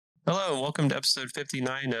Hello, and welcome to episode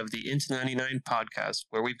 59 of the Into 99 podcast,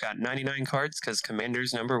 where we've got 99 cards because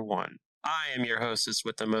Commander's number one. I am your hostess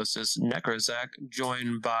with the mostest, Necrozak,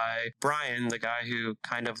 joined by Brian, the guy who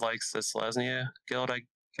kind of likes the Selesnya guild, I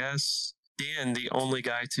guess. Dan, the only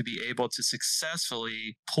guy to be able to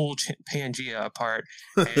successfully pull Pangea apart.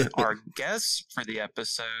 And our guest for the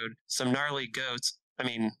episode, some gnarly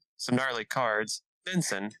cards,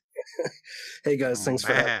 Benson. Hey guys, thanks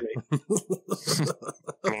for having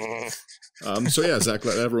me. So yeah, Zach,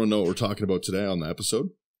 let everyone know what we're talking about today on the episode.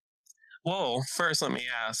 Well, first let me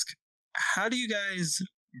ask, how do you guys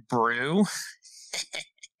brew?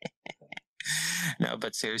 No,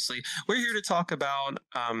 but seriously, we're here to talk about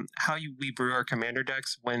how we brew our commander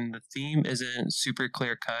decks when the theme isn't super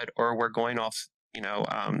clear cut, or we're going off,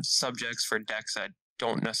 subjects for decks that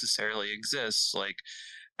don't necessarily exist. Like,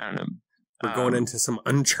 I don't know. We're going into some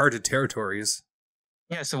uncharted territories.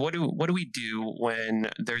 Yeah, so what do we do when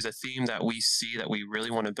there's a theme that we see that we really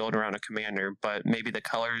want to build around a commander, but maybe the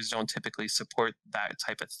colors don't typically support that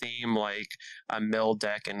type of theme, like a mill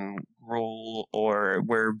deck and rule, or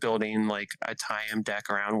we're building like a tie-in deck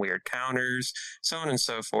around weird counters, so on and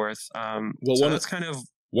so forth. That's kind of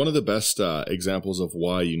one of the best examples of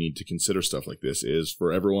why you need to consider stuff like this is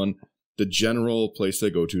for everyone. The general place they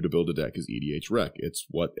go to build a deck is EDH Rec. It's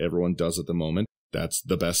what everyone does at the moment. That's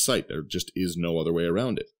the best site. There just is no other way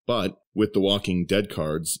around it. But with the Walking Dead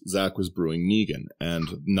cards, Zach was brewing Negan,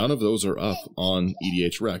 and none of those are up on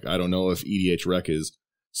EDH Rec. I don't know if EDH Rec is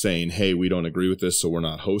saying, hey, we don't agree with this, so we're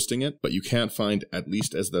not hosting it, but you can't find, at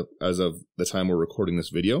least as of the time we're recording this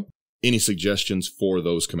video, any suggestions for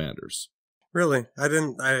those commanders. Really?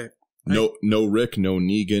 No Rick, no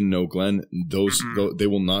Negan, no Glenn. They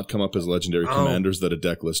will not come up as legendary commanders that a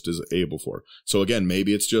deck list is able for. So again,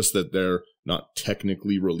 maybe it's just that they're not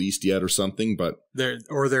technically released yet or something, but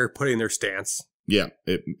they're putting their stance. Yeah,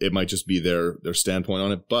 it might just be their standpoint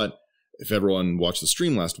on it. But if everyone watched the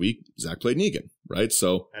stream last week, Zach played Negan, right?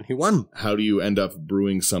 So and he won. How do you end up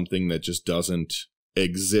brewing something that just doesn't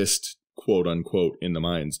exist, quote unquote, in the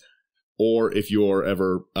minds? Or if you're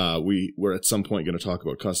ever, we're at some point going to talk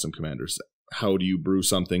about custom commanders. How do you brew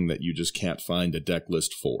something that you just can't find a deck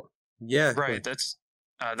list for? Yeah, right. That's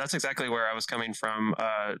exactly where I was coming from.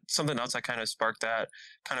 Something else that kind of sparked that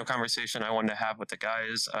kind of conversation I wanted to have with the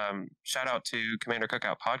guys. Shout out to Commander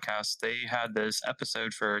Cookout Podcast. They had this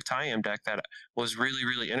episode for tie-in deck that was really,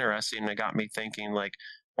 really interesting, and it got me thinking, like,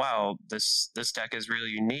 wow, this deck is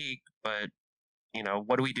really unique, but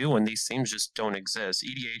what do we do when these themes just don't exist?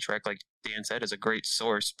 EDH Rec, like Dan said, is a great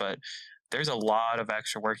source, but there's a lot of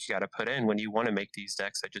extra work you got to put in when you want to make these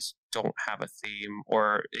decks that just don't have a theme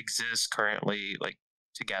or exist currently, like,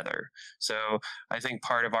 together. So I think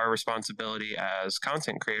part of our responsibility as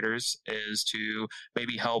content creators is to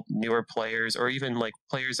maybe help newer players, or even like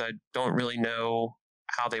players that don't really know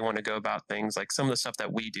how they want to go about things, like some of the stuff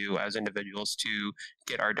that we do as individuals to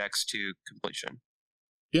get our decks to completion.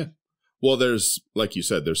 Yeah. Well, there's, like you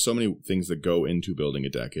said, there's so many things that go into building a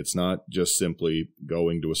deck. It's not just simply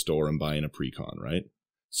going to a store and buying a precon, right?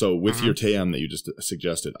 So with your TAM that you just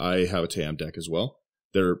suggested, I have a TAM deck as well.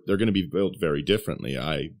 They're going to be built very differently.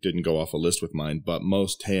 I didn't go off a list with mine, but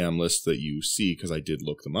most TAM lists that you see, because I did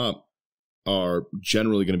look them up, are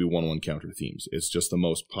generally going to be 1/1 counter themes. It's just the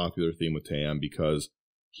most popular theme with TAM because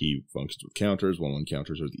he functions with counters. 1/1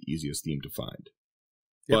 counters are the easiest theme to find.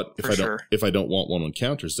 Yep, but if I don't want 1/1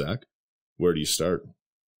 counters, Zach, where do you start?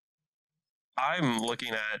 I'm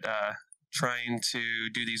looking at trying to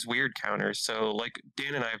do these weird counters. So like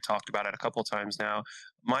Dan and I have talked about it a couple times now.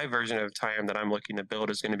 My version of time that I'm looking to build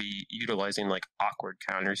is going to be utilizing like awkward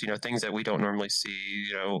counters, things that we don't normally see,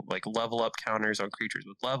 like level up counters on creatures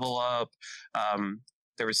with level up.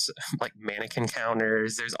 There was like mannequin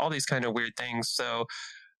counters. There's all these kind of weird things. So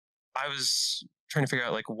I was trying to figure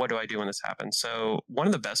out, like, what do I do when this happens? So one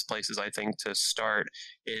of the best places I think to start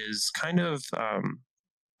is kind of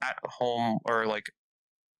at home, or like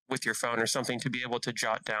with your phone or something, to be able to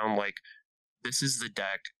jot down, like, this is the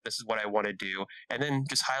deck, this is what I want to do, and then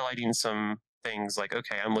just highlighting some things like,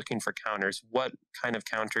 okay, I'm looking for counters. What kind of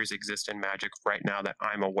counters exist in Magic right now that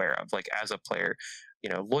I'm aware of, like, as a player?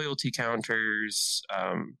 Loyalty counters,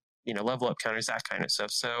 level up counters, that kind of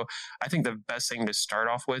stuff. So I think the best thing to start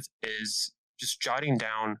off with is just jotting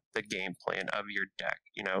down the game plan of your deck.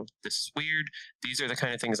 This is weird. These are the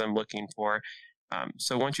kind of things I'm looking for.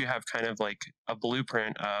 So once you have kind of like a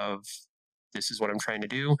blueprint of this is what I'm trying to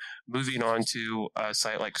do, moving on to a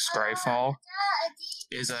site like Scryfall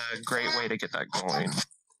is a great way to get that going.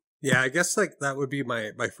 Yeah, I guess like that would be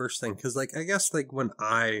my first thing, because like I guess like when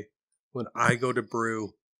I go to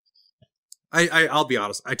brew, I'll be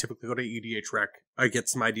honest. I typically go to EDH Rec. I get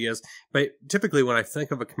some ideas, but typically when I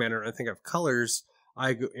think of a commander and I think of colors,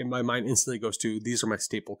 in my mind instantly goes to these are my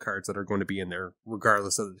staple cards that are going to be in there,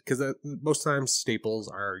 regardless of because most times staples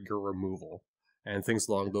are your removal and things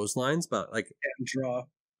along those lines. But like And draw.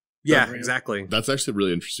 yeah, exactly. That's actually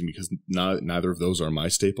really interesting because neither of those are my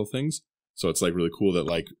staple things. So it's like really cool that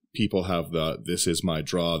like people have this is my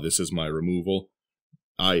draw, this is my removal.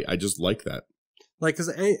 I just like that. Like,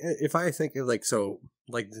 because if I think of like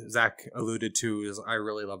Zach alluded to, is I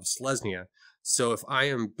really love Selesnya. So if I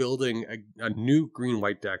am building a new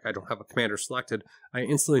green-white deck, I don't have a commander selected, I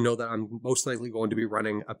instantly know that I'm most likely going to be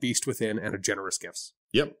running a Beast Within and a Generous Gifts.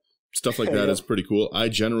 Yep. Stuff like that is pretty cool. I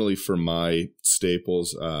generally, for my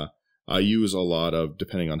staples, I use a lot of,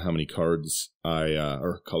 depending on how many cards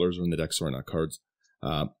or colors are in the deck, sorry, not cards.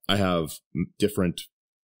 I have different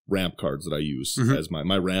ramp cards that I use as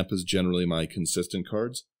my ramp is generally my consistent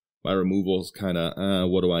cards. My removal is kind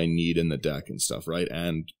of, what do I need in the deck and stuff, right?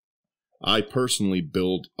 And I personally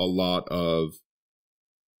build a lot of,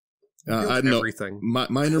 I don't know, everything.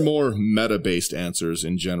 Mine are more meta-based answers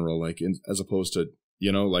in general, like as opposed to,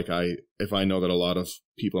 like if I know that a lot of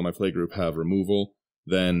people in my play group have removal,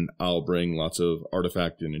 then I'll bring lots of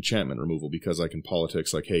artifact and enchantment removal because I can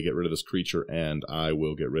politics like, hey, get rid of this creature and I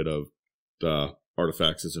will get rid of the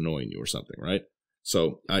artifacts that's annoying you or something, right?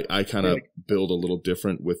 So I kind of build a little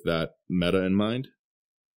different with that meta in mind.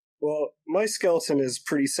 Well, my skeleton is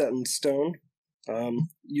pretty set in stone.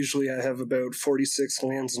 Usually I have about 46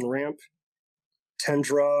 lands and ramp, 10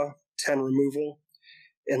 draw, 10 removal.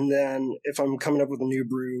 And then if I'm coming up with a new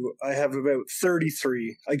brew, I have about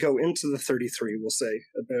 33. I go into the 33, we'll say,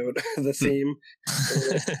 about the theme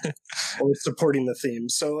or supporting the theme.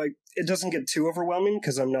 So like it doesn't get too overwhelming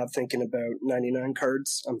because I'm not thinking about 99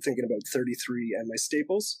 cards. I'm thinking about 33 and my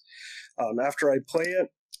staples. After I play it,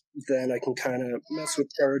 then I can kind of mess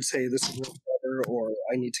with cards. Hey, this is better, or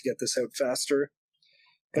I need to get this out faster.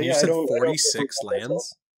 But And yeah, you said I don't 46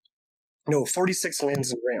 lands? No, 46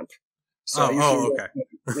 lands and ramp. So okay.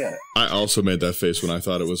 Yeah. I also made that face when I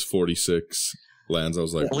thought it was 46 lands. I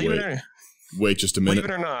was like, Believe wait just a minute.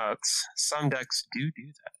 Believe it or not, some decks do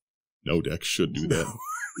that. No deck should do that.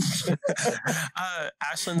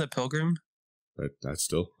 Ashlyn the Pilgrim. That's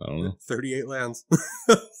still, I don't know. 38 lands.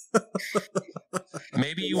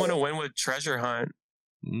 Maybe you want to win with Treasure Hunt.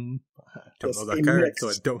 Don't know that card,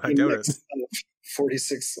 so I doubt it.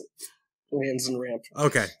 46 lands and ramp.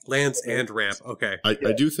 Okay, lands and ramp. Okay.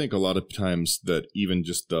 I do think a lot of times that even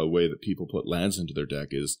just the way that people put lands into their deck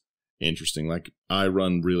is interesting. Like, I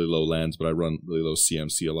run really low lands, but I run really low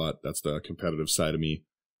CMC a lot. That's the competitive side of me.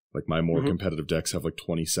 Like, my more competitive decks have like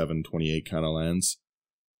 27, 28 kind of lands.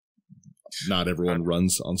 Not everyone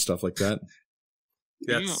runs on stuff like that.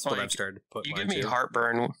 That's what I've started to put. You give me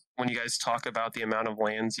heartburn when you guys talk about the amount of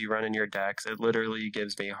lands you run in your decks. It literally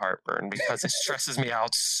gives me heartburn because it stresses me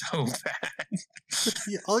out so bad.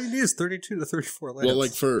 Yeah, all you need is 32 to 34 lands. Well,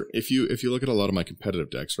 like if you look at a lot of my competitive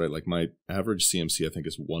decks, right? Like my average CMC, I think,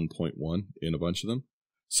 is 1.1 in a bunch of them.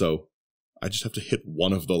 So I just have to hit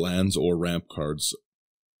one of the lands or ramp cards.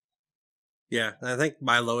 Yeah, I think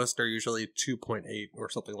my lowest are usually 2.8 or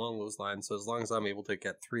something along those lines. So as long as I'm able to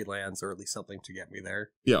get 3 lands or at least something to get me there.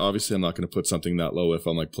 Yeah, obviously I'm not going to put something that low if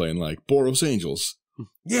I'm like playing like Boros Angels.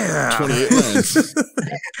 Yeah, 28 lands.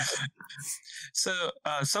 So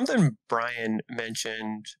something Brian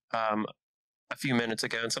mentioned a few minutes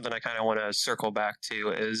ago, and something I kind of want to circle back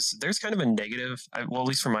to, is there's kind of a negative, well, at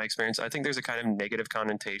least from my experience, I think there's a kind of negative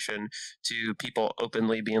connotation to people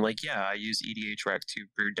openly being like, yeah, I use EDH Rec to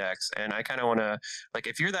brew decks. And I kind of want to, like,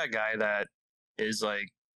 if you're that guy that is like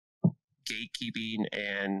gatekeeping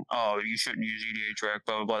and, oh, you shouldn't use EDH Rec,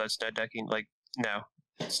 blah, blah, blah, that's dead decking, like, no,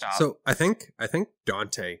 stop. So I think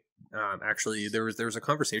Dante, actually, there was a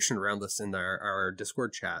conversation around this in our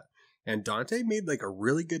Discord chat. And Dante made like a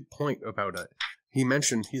really good point about it. He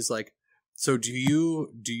mentioned, he's like, so do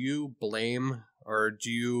you blame or do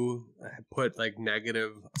you put like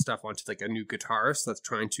negative stuff onto like a new guitarist that's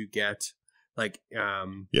trying to get like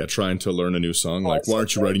trying to learn a new song? Like, why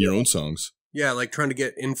aren't you writing your own songs? Yeah, like trying to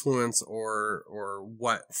get influence or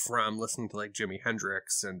what from listening to like Jimi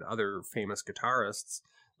Hendrix and other famous guitarists.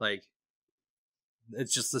 Like,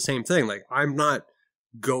 it's just the same thing. Like, I'm not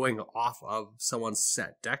going off of someone's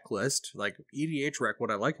set deck list. Like EDH Rec,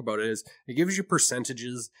 what I like about it is it gives you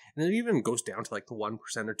percentages, and it even goes down to like the 1%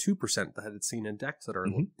 or 2% that I've seen in decks that are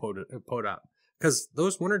put up. Because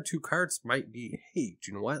those 1 or 2 cards might be, hey,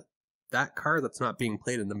 do you know what? That card that's not being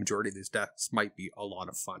played in the majority of these decks might be a lot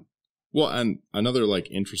of fun. Well, and another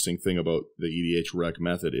like interesting thing about the EDH Rec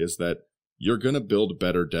method is that you're going to build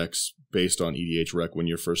better decks based on EDH Rec when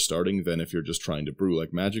you're first starting than if you're just trying to brew.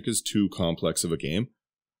 Like, Magic is too complex of a game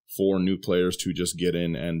for new players to just get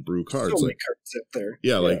in and brew cards. So many like, cards out there.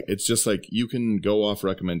 yeah, like, it's just like, you can go off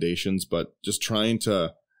recommendations, but just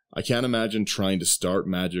I can't imagine trying to start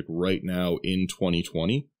Magic right now in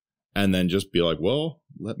 2020 and then just be like, well,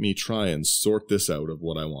 let me try and sort this out of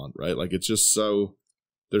what I want, right? Like, it's just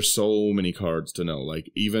there's so many cards to know. Like,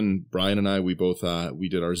 even Brian and I, we both, we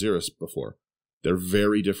did our Xeris before. They're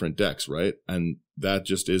very different decks, right? And that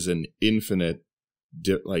just is an infinite,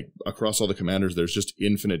 like, across all the commanders, there's just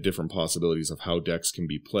infinite different possibilities of how decks can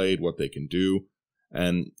be played, what they can do.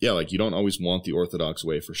 And yeah, like, you don't always want the orthodox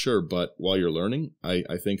way for sure, but while you're learning, I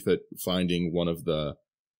think that finding one of the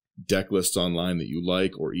deck lists online that you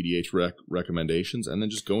like or EDH recommendations, and then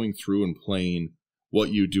just going through and playing what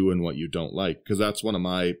you do and what you don't like, because that's one of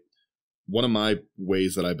my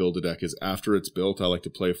ways that I build a deck is after it's built, I like to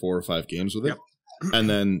play 4 or 5 games with it. Yep. And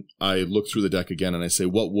then I look through the deck again and I say,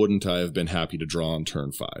 what wouldn't I have been happy to draw on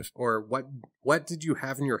turn 5? Or what did you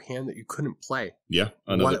have in your hand that you couldn't play? Yeah.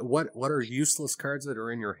 What are useless cards that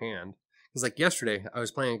are in your hand? Because like yesterday, I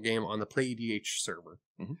was playing a game on the Play EDH server,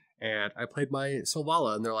 and I played my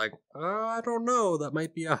Silvala, and they're like, I don't know, that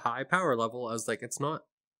might be a high power level. I was like, it's not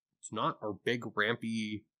our big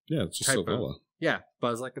rampy. Yeah, it's just Silvala. Yeah, but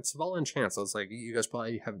I was like, it's Silvala and Chance. I was like, you guys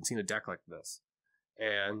probably haven't seen a deck like this.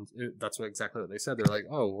 And that's exactly what they said. They're like,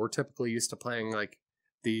 oh, we're typically used to playing like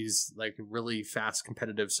these like really fast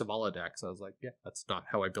competitive Silvala decks. I was like, yeah, that's not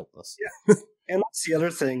how I built this. Yeah. And that's the other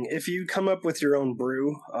thing. If you come up with your own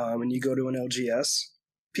brew and you go to an LGS,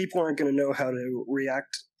 people aren't going to know how to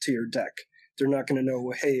react to your deck. They're not going to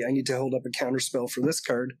know, hey, I need to hold up a counterspell for this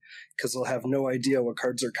card, because they'll have no idea what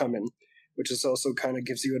cards are coming, which is also kind of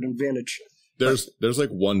gives you an advantage. There's like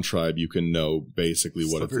one tribe you can know basically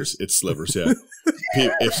what Slivers? It's Slivers, yeah.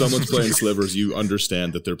 If someone's playing Slivers, you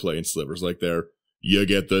understand that they're playing Slivers. Like, you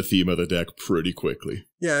get the theme of the deck pretty quickly.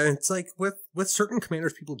 Yeah, it's like with certain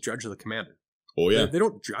commanders, people judge the commander. Oh yeah, they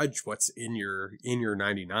don't judge what's in your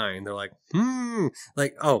 99. They're like,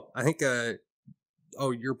 like, oh, I think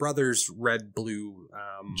your brother's red blue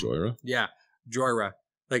Joyra. Yeah, Joyra.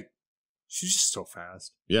 Like, she's just so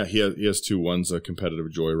fast. Yeah, he has 2. One's a competitive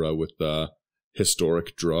Joyra with the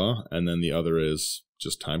historic draw, and then the other is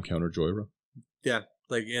just time counter Joyra. Yeah,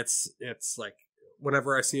 like it's like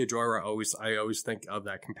whenever I see a Joyra, I always think of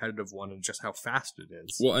that competitive one and just how fast it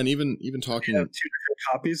is. Well, and even talking, does he have 2 different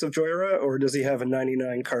copies of Joyra, or does he have a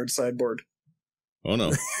 99 card sideboard? Oh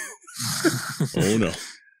no, oh no,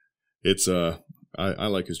 it's I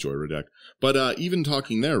like his Joyra deck, but even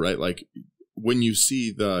talking there, right? Like, when you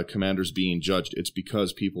see the commanders being judged, it's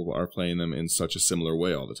because people are playing them in such a similar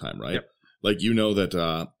way all the time, right? Yep. Like, you know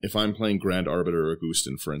that if I'm playing Grand Arbiter or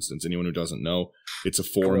Augustin, for instance, anyone who doesn't know, it's a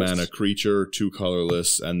 4-mana creature, 2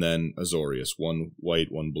 colorless, and then Azorius, 1 white,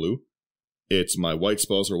 1 blue. It's my white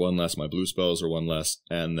spells are 1 less, my blue spells are 1 less,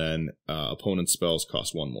 and then opponent's spells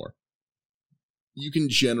cost 1 more. You can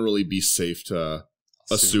generally be safe to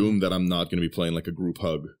assume that I'm not going to be playing like a group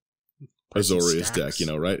hug Azorius deck, you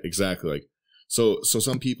know, right? Exactly. Like, so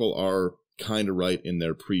some people are kind of right in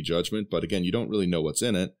their prejudgment, but again, you don't really know what's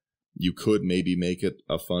in it. You could maybe make it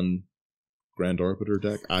a fun Grand Arbiter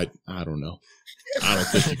deck. I don't know. I don't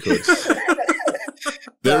think you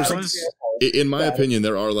could. In my opinion,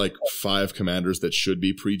 there are like 5 commanders that should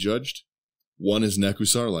be prejudged. One is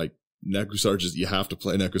Nekusar. Like, Nekusar, just, you have to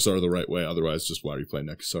play Nekusar the right way. Otherwise, just why are you playing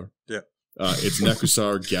Nekusar? Yeah. It's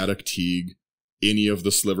Nekusar, Gaddock, Teague, any of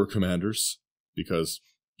the Sliver commanders, because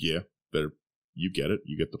yeah, you get it.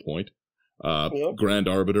 You get the point. Grand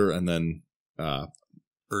Arbiter, and then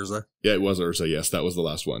Urza. Yeah, it was Urza. Yes, that was the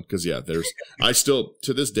last one. Because yeah, I still,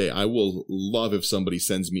 to this day, I will love if somebody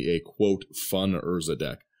sends me a quote fun Urza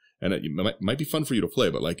deck, and it might be fun for you to play,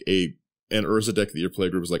 but like an Urza deck that your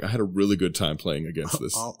playgroup is like, I had a really good time playing against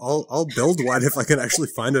this. I'll build one if I can actually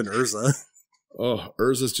find an Urza. Oh,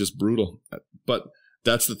 Urza's just brutal. But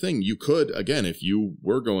that's the thing. You could, again, if you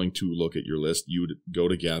were going to look at your list, you'd go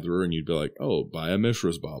to Gatherer and you'd be like, oh, buy a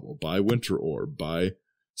Mishra's Bauble, buy Winter Orb, buy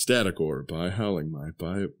Static Orb, buy Howling Mine,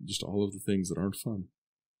 buy just all of the things that aren't fun.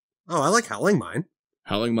 Oh, I like Howling Mine.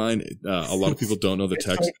 Howling Mine, a lot of people don't know the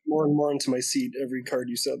text. More and more into my seat every card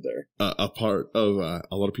you said there. A part of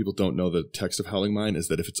a lot of people don't know the text of Howling Mine is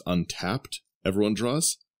that if it's untapped, everyone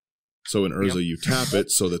draws. So in Urza, you tap it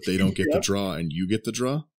so that they don't get the draw and you get the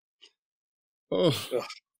draw. Oh,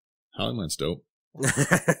 Howling Mine's dope.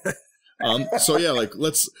 So yeah, like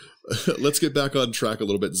let's get back on track a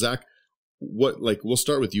little bit. Zach, we'll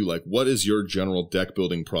start with you. Like, what is your general deck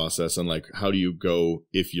building process, and like, how do you go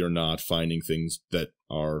if you're not finding things that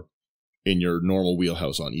are in your normal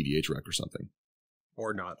wheelhouse on EDH Rec or something.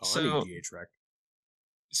 Or not on So- EDH Rec.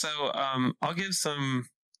 So I'll give some.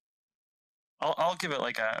 I'll give it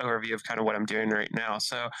like an overview of kind of what I'm doing right now.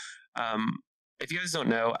 So if you guys don't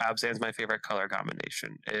know, Abzan's my favorite color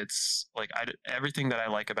combination. It's like everything that I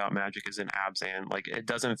like about Magic is in Abzan. Like it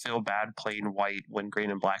doesn't feel bad playing white when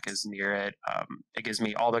green and black is near it. It gives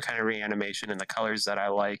me all the kind of reanimation and the colors that I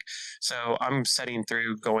like. So I'm setting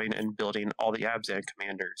through going and building all the Abzan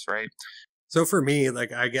commanders, right? So for me,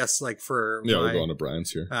 like I guess like for Yeah, we're my, going to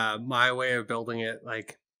Brian's here. my way of building it,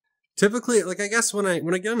 like typically, like I guess when I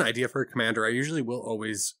get an idea for a commander, I usually will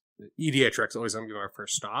always EDH Rec's always going to be my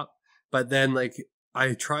first stop. But then like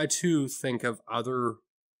I try to think of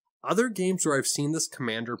other games where I've seen this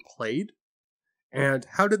commander played, and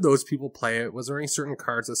how did those people play it? Was there any certain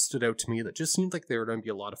cards that stood out to me that just seemed like they were going to be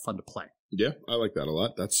a lot of fun to play? Yeah, I like that a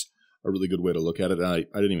lot. That's a really good way to look at it. I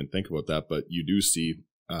didn't even think about that, but you do see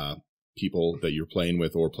people that you're playing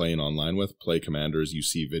with or playing online with play commanders. You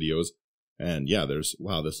see videos, and yeah,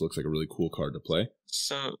 wow, this looks like a really cool card to play.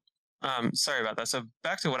 So, sorry about that. So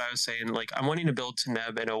back to what I was saying, like I'm wanting to build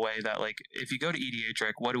Teneb in a way that, like, if you go to EDH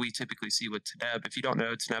Rec, what do we typically see with Teneb? If you don't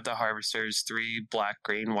know, Teneb the Harvester is 3 black,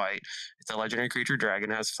 green, white. It's a legendary creature dragon,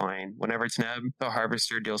 has flying. Whenever Teneb the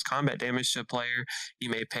Harvester deals combat damage to a player, you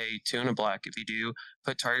may pay 2 and a black. If you do,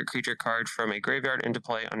 put target creature card from a graveyard into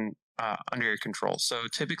play under your control. So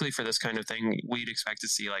typically for this kind of thing, we'd expect to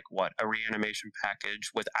see like a reanimation package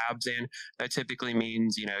with Abzan. That typically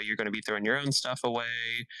means, you're going to be throwing your own stuff away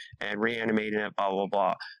and reanimating it, blah, blah,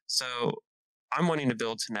 blah. So I'm wanting to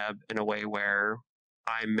build Teneb in a way where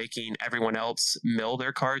I'm making everyone else mill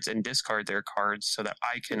their cards and discard their cards so that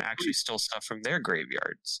I can actually steal stuff from their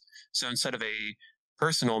graveyards. So instead of a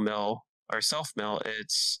personal mill or self mill,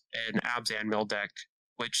 it's an Abzan mill deck,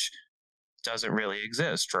 which doesn't really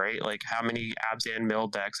exist, right? Like, how many Abzan mill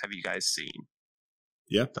decks have you guys seen?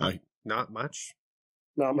 Yeah, Not much.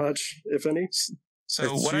 Not much, if any.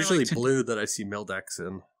 So It's what usually I like to blue that I see mill decks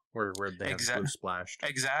in, where they have blue splashed.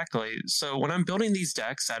 Exactly. So when I'm building these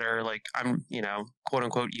decks that are like, I'm, quote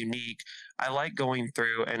unquote unique, I like going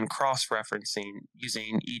through and cross-referencing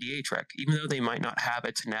using EDH Rec. Even though they might not have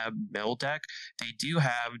a Teneb mill deck, they do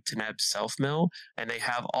have Teneb self-mill, and they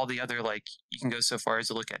have all the other, like, you can go so far as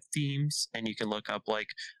to look at themes, and you can look up, like,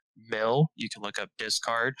 mill, you can look up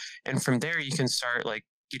discard, and from there you can start, like,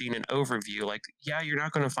 getting an overview. Like, yeah, you're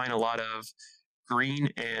not going to find a lot of green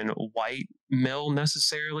and white mill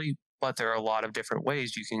necessarily, but there are a lot of different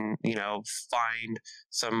ways you can, find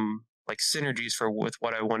some like synergies with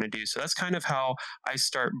what I want to do. So that's kind of how I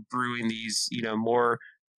start brewing these, more,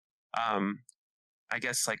 I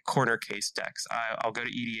guess, like corner case decks. I'll go to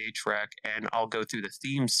EDH Rec and I'll go through the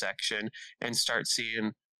theme section and start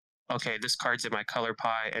seeing, okay, this card's in my color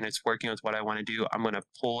pie and it's working with what I want to do. I'm going to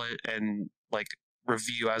pull it and like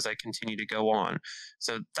review as I continue to go on.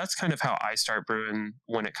 So that's kind of how I start brewing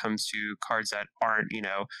when it comes to cards that aren't,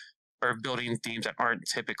 or building themes that aren't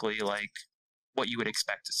typically like what you would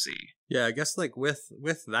expect to see. Yeah, I guess like with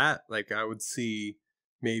that, like I would see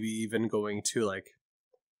maybe even going to like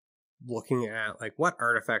looking at like what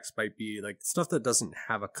artifacts might be like stuff that doesn't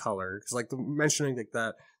have a color, because like mentioning like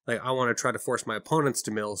that, like I want to try to force my opponents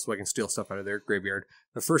to mill so I can steal stuff out of their graveyard.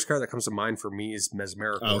 The first card that comes to mind for me is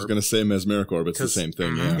Mesmeric Orb. I was going to say Mesmeric Orb. It's the same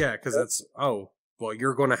thing. Yeah, because it's well,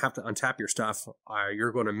 you're going to have to untap your stuff.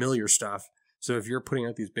 You're going to mill your stuff. So if you're putting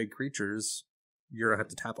out these big creatures, you're going to have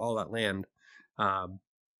to tap all that land.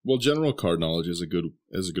 Well, general card knowledge is a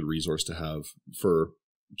good resource to have for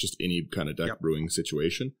just any kind of deck brewing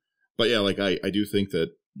situation. But yeah, like I do think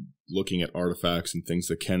that looking at artifacts and things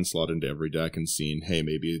that can slot into every deck and seeing, hey,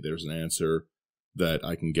 maybe there's an answer that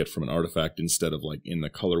I can get from an artifact instead of like in the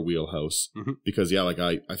color wheelhouse. Mm-hmm. Because yeah, like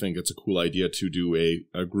I think it's a cool idea to do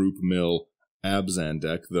a group mill Abzan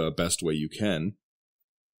deck the best way you can.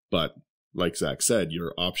 But like Zach said,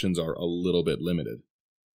 your options are a little bit limited.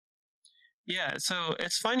 Yeah, so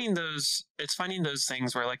it's finding those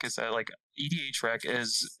things where, like I said, like EDH Rec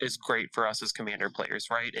is great for us as commander players,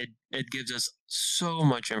 right? It gives us so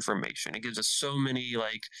much information. It gives us so many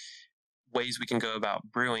like ways we can go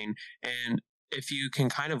about brewing, and if you can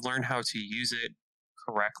kind of learn how to use it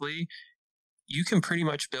correctly, you can pretty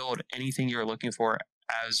much build anything you're looking for,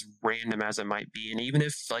 as random as it might be. And even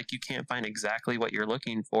if like you can't find exactly what you're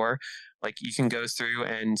looking for, like you can go through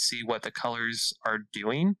and see what the colors are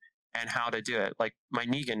doing and how to do it. Like my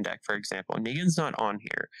Negan deck, for example. Negan's not on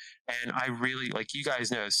here. And I really, like you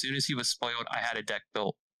guys know, as soon as he was spoiled, I had a deck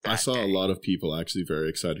built. I saw a lot of people actually very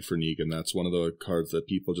excited for Negan. That's one of the cards that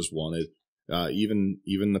people just wanted. Even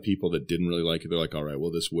the people that didn't really like it, they're like, all right, well,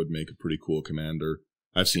 this would make a pretty cool commander.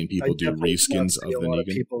 I've seen people do reskins of the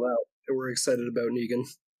Negan. People out. were excited about Negan.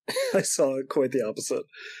 I saw quite the opposite.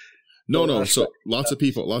 No. So lots of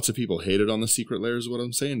people hated on the secret lair is what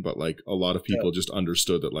I'm saying, but like a lot of people just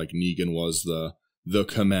understood that like Negan was the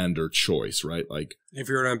commander choice, right? Like if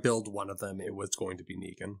you were going to build one of them, it was going to be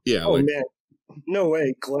Negan. Yeah. Oh man, no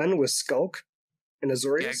way, Glenn with Skulk and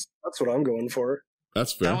Azorius. Yeah. That's what I'm going for.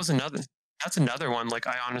 That's fair. That's another one. Like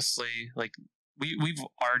I honestly like we've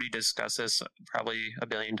already discussed this probably a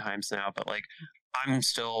billion times now, but like I'm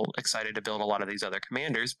still excited to build a lot of these other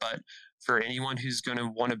commanders. But for anyone who's going to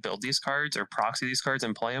want to build these cards or proxy these cards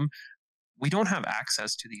and play them, we don't have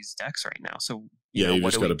access to these decks right now. So you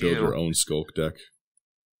just got to build your own Skulk deck.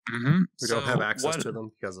 Mm-hmm. We don't have access to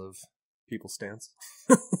them because of people's stance.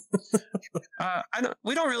 I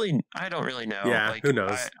don't really know. Yeah, like, who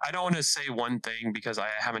knows? I don't want to say one thing because I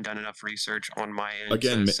haven't done enough research on my end.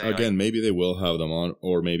 Again, maybe they will have them on,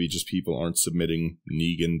 or maybe just people aren't submitting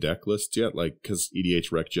Negan deck lists yet, like because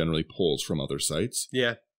EDH Rec generally pulls from other sites.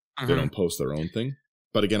 Yeah, they don't post their own thing.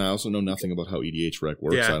 But again, I also know nothing about how EDH Rec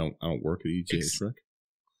works. Yeah. I don't work at EDH Rec.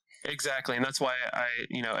 Exactly, and that's why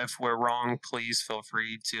if we're wrong, please feel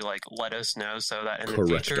free to like let us know so that in the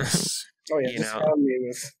Correct future. us. Oh yeah, just hound me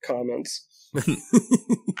with comments.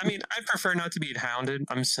 I mean, I prefer not to be hounded.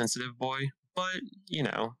 I'm a sensitive boy, but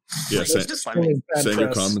Yeah, like, just let me. Send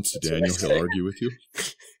your comments to Daniel. He'll argue with you.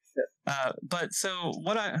 But so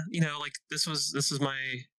what this is my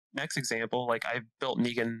next example. Like I built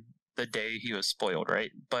Negan the day he was spoiled,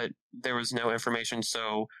 right? But there was no information.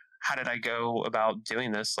 So how did I go about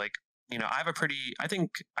doing this? Like, I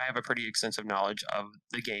think I have a pretty extensive knowledge of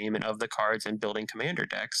the game and of the cards and building commander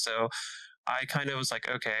decks. So I kind of was like,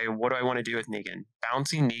 okay, what do I want to do with Negan?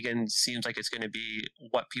 Bouncing Negan seems like it's going to be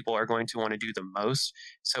what people are going to want to do the most.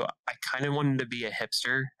 So I kind of wanted to be a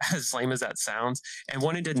hipster, as lame as that sounds, and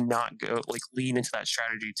wanted to not go like lean into that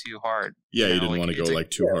strategy too hard. Yeah, you didn't want to go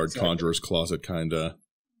like too hard, exactly. Conjurer's Closet kind of.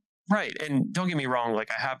 Right, and don't get me wrong, like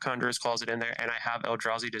I have Conjurer's Closet in there, and I have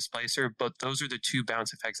Eldrazi Displacer, but those are the two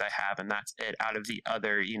bounce effects I have, and that's it out of the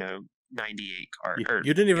other, 98 cards.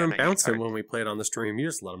 You didn't even bounce him when we played on the stream, you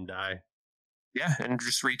just let him die. Yeah, and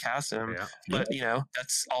just recast him. Yeah. But,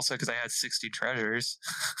 that's also because I had 60 treasures.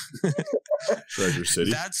 Treasure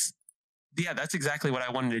City. That's exactly what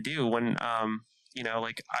I wanted to do when, I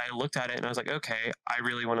looked at it and I was like, okay, I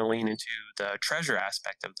really want to lean into the treasure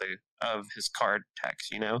aspect of his card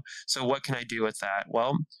text, So what can I do with that?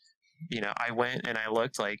 Well, I went and I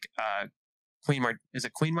looked like is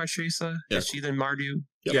it Queen Marchesa? Yeah. Is she the Mardu?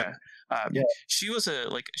 Yep. Yeah. She was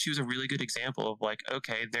a really good example of like,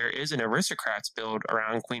 okay, there is an aristocrats build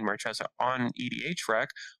around Queen Marchesa on EDH Rec.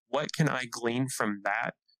 What can I glean from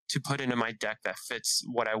that to put into my deck that fits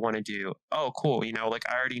what I want to do? Oh, cool. Like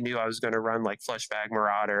I already knew I was going to run like Fleshbag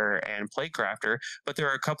Marauder and Playcrafter, but there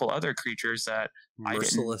are a couple other creatures that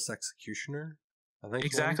Merciless Executioner, I think.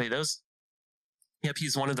 Exactly. Those. Yep,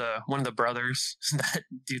 he's one of the brothers that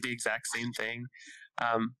do the exact same thing.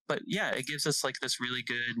 But yeah, it gives us like this really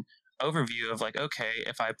good overview of like, okay,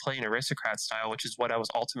 if I play an aristocrat style, which is what I was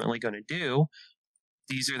ultimately going to do,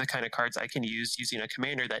 these are the kind of cards I can use using a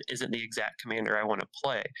commander that isn't the exact commander I want to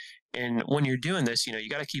play. And when you're doing this, you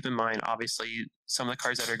got to keep in mind, obviously, some of the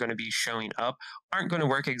cards that are going to be showing up aren't going to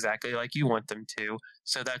work exactly like you want them to.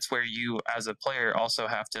 So that's where you, as a player, also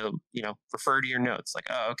have to, refer to your notes. Like,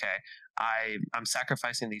 oh, okay, I'm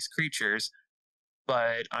sacrificing these creatures,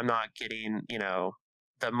 but I'm not getting,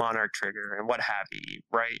 the monarch trigger and what have you,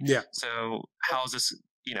 right? Yeah. So how is this,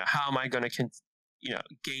 how am I going to,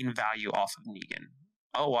 gain value off of Negan?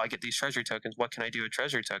 Oh, well, I get these treasure tokens. What can I do with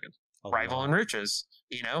treasure tokens? Rival and riches,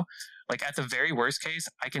 Like at the very worst case,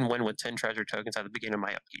 I can win with 10 treasure tokens at the beginning of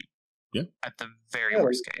my upkeep. Yeah. At the very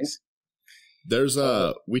worst case. There's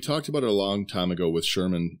we talked about it a long time ago with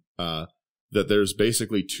Sherman, that there's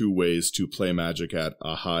basically two ways to play Magic at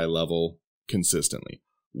a high level consistently.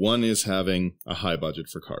 One is having a high budget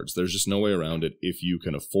for cards. There's just no way around it. If you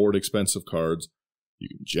can afford expensive cards, you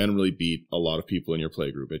can generally beat a lot of people in your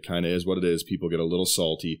playgroup. It kind of is what it is. People get a little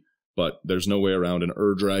salty, but there's no way around an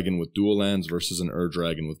Dragon with dual lands versus an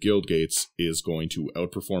Dragon with guild gates is going to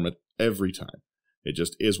outperform it every time. It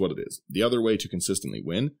just is what it is. The other way to consistently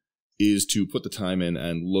win is to put the time in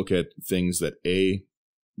and look at things that A,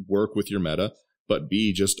 work with your meta, but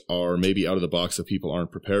B, just are maybe out of the box that people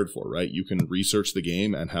aren't prepared for, right? You can research the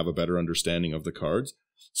game and have a better understanding of the cards.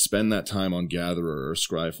 Spend that time on Gatherer or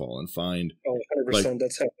Scryfall and find... Oh, 100%,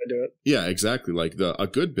 that's how I do it. Yeah, exactly. Like, a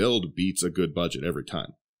good build beats a good budget every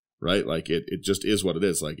time, right? Like, it just is what it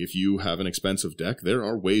is. Like, if you have an expensive deck, there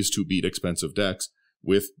are ways to beat expensive decks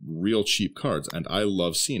with real cheap cards, and I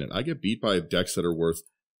love seeing it. I get beat by decks that are worth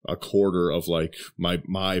a quarter of like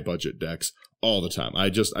my budget decks all the time. I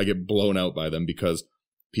get blown out by them because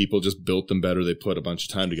people just built them better. They put a bunch of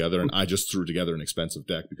time together, and I just threw together an expensive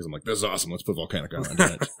deck because I'm like, this is awesome. Let's put Volcanic Island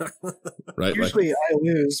in it. Right? Usually I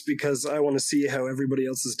lose because I want to see how everybody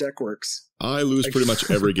else's deck works. I lose pretty much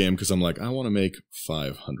every game because I'm like, I want to make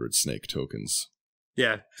 500 snake tokens.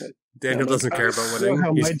 Yeah. Daniel doesn't care about winning. I know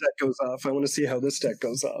how my deck goes off. I want to see how this deck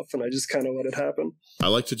goes off, and I just kind of let it happen. I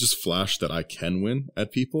like to just flash that I can win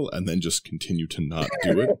at people and then just continue to not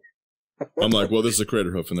do it. I'm like, well, this is a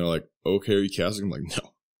Crater Hoof, and they're like, okay, are you casting? I'm like,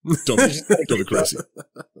 no. Don't be crazy.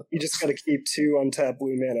 You just got to keep 2 untapped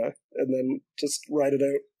blue mana and then just ride it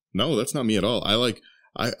out. No, that's not me at all.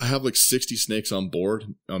 I have like 60 snakes on board.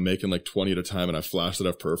 I'm making like 20 at a time, and I flash that I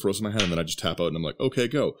have Perforos in my hand, and then I just tap out, and I'm like, okay,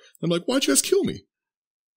 go. And I'm like, why'd you guys kill me?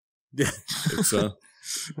 Yeah. It's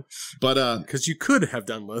but because you could have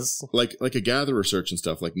done this. Like a gatherer search and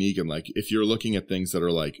stuff like Negan, like if you're looking at things that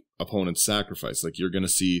are like opponent's sacrifice, like you're gonna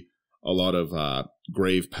see a lot of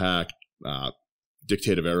Grave Pact,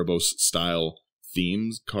 Dictate of Erebos style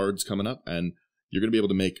themes cards coming up, and you're going to be able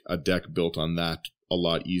to make a deck built on that a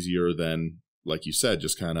lot easier than, like you said,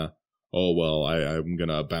 just kind of, oh, well, I'm going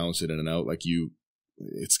to bounce it in and out. Like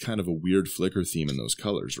it's kind of a weird flicker theme in those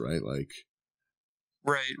colors, right? Like,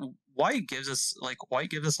 right. White gives us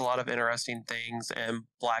a lot of interesting things, and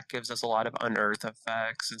black gives us a lot of unearth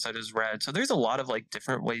effects, and so does red. So there's a lot of like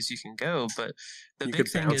different ways you can go, but the big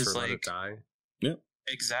thing is like, yeah.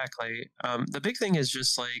 Exactly. The big thing is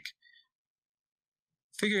just like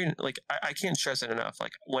figuring, like I can't stress it enough.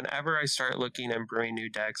 Like whenever I start looking and brewing new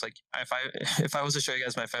decks, like if I was to show you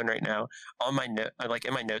guys my phone right now, on my note, like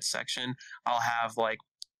in my notes section, I'll have like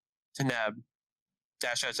Taneb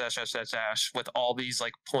 -- with all these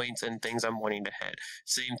like points and things I'm wanting to hit.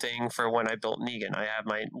 Same thing for when I built Negan. I have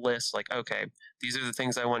my list like, okay, these are the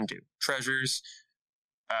things I want to do: treasures,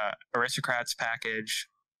 aristocrats package,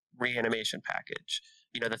 reanimation package.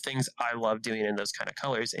 You know, the things I love doing in those kind of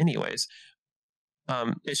colors anyways.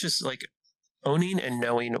 It's just like owning and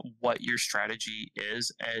knowing what your strategy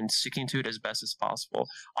is and sticking to it as best as possible.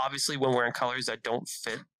 Obviously, when we're in colors that don't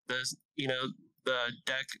fit the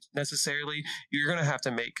deck necessarily, you're going to have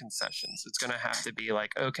to make concessions. It's going to have to be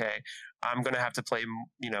like, okay, I'm going to have to play,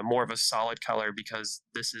 more of a solid color because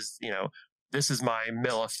this is my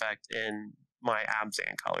mill effect in my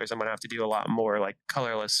Abzan colors. I'm going to have to do a lot more like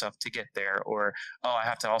colorless stuff to get there, or I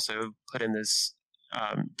have to also put in this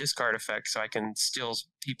discard effect so I can steal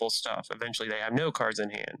people's stuff. Eventually they have no cards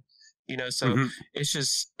in hand, so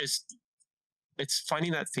it's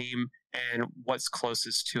finding that theme and what's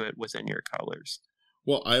closest to it within your colors.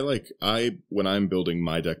 Well, when I'm building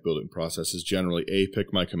my deck building process is generally A,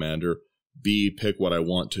 pick my commander, B, pick what I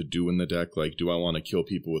want to do in the deck. Like, do I want to kill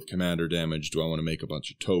people with commander damage? Do I want to make a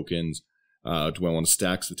bunch of tokens? Do I want to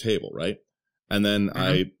stack the table, right? And then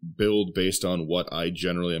I build based on what I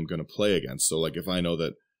generally am going to play against. So, like, if I know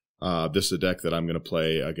that this is a deck that I'm going to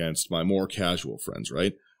play against my more casual friends,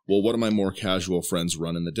 right? Well, what do my more casual friends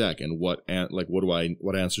run in the deck, and what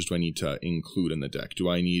answers do I need to include in the deck? Do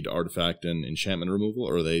I need artifact and enchantment removal,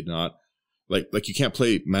 or are they not? Like you can't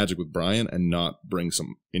play Magic with Brian and not bring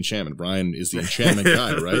some enchantment. Brian is the enchantment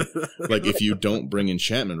guy, right? Like if you don't bring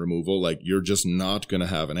enchantment removal, like you're just not going to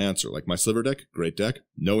have an answer. Like my Sliver deck, great deck,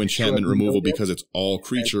 no enchantment removal because it's all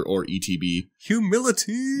creature or ETB.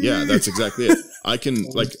 Humility. Yeah, that's exactly it. I can,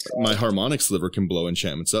 like, my Harmonic Sliver can blow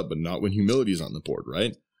enchantments up, but not when Humility is on the board,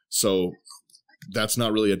 right? So that's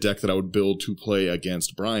not really a deck that I would build to play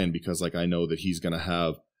against Brian because, like, I know that he's going to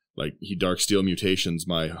have, like, he Darksteel Mutations,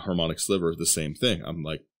 my Harmonic Sliver, the same thing. I'm,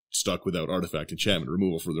 like, stuck without artifact enchantment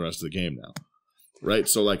removal for the rest of the game now. Right?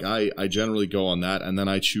 So, like, I generally go on that, and then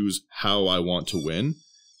I choose how I want to win,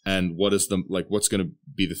 and what's going to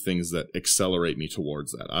be the things that accelerate me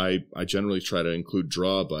towards that. I generally try to include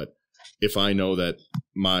draw, but if I know that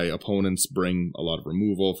my opponents bring a lot of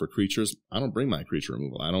removal for creatures, I don't bring my creature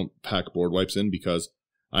removal. I don't pack board wipes in because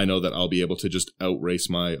I know that I'll be able to just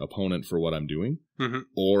outrace my opponent for what I'm doing. Mm-hmm.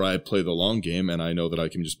 Or I play the long game and I know that I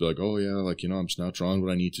can just be like, oh yeah, like, I'm just not drawing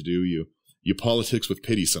what I need to do. You politics with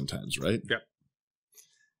pity sometimes, right?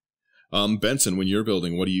 Yeah. Benson, when you're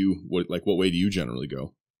building, what way do you generally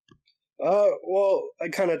go? Well, I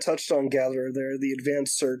kind of touched on Gatherer there. The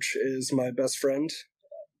advanced search is my best friend.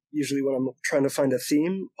 Usually when I'm trying to find a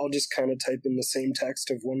theme, I'll just kind of type in the same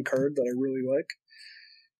text of one card that I really like,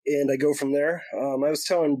 and I go from there. I was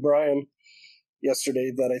telling Brian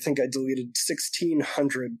yesterday that I think I deleted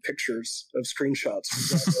 1,600 pictures of screenshots.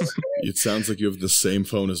 It sounds like you have the same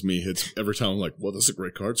phone as me. It's every time I'm like, well, this is a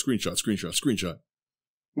great card. Screenshot, screenshot, screenshot.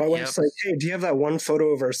 My wife's like, "Hey, do you have that one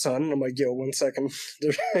photo of our son?" I'm like, "Yo, 1 second.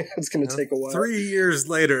 It's going to take a while." 3 years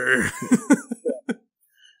later.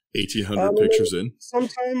 1,800 pictures in.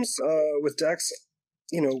 Sometimes with decks,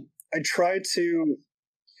 I try to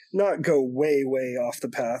not go way, way off the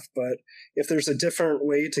path, but if there's a different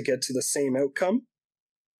way to get to the same outcome,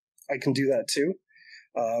 I can do that too.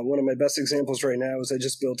 One of my best examples right now is I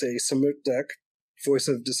just built a Samut deck, Voice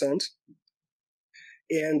of Dissent,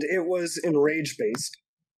 and it was enrage-based.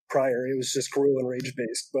 Prior, it was just Gruul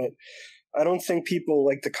enrage-based, but I don't think people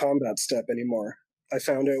like the combat step anymore. I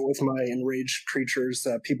found out with my enraged creatures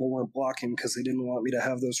that people weren't blocking because they didn't want me to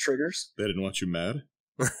have those triggers. They didn't want you mad?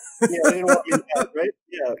 Yeah, they didn't want me mad, right?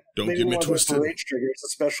 Yeah. Don't they get didn't me want twisted. those enraged triggers,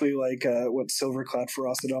 especially like what Silverclad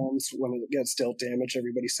Ferocidons, when it gets dealt damage,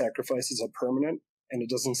 everybody sacrifices a permanent, and it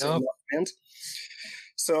doesn't say enough land.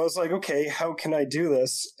 So I was like, okay, how can I do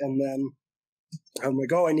this? And then I'm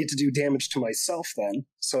like, I need to do damage to myself then.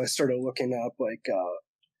 So I started looking up like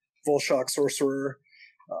Volshock Sorcerer,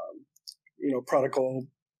 Prodigal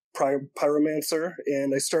Pyromancer,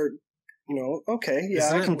 and I start, okay, yeah,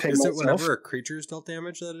 I can ping myself. Is it whenever a creature is dealt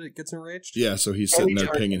damage that it gets enraged? Yeah, so he's sitting there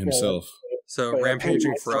pinging himself. So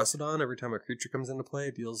Rampaging Ferocidon, every time a creature comes into play,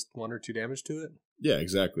 it deals 1 or 2 damage to it? Yeah,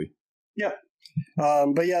 exactly. Yeah.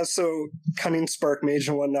 But yeah, so Cunning Spark Mage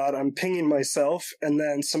and whatnot, I'm pinging myself, and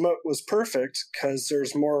then Samut was perfect because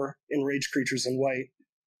there's more enraged creatures in white,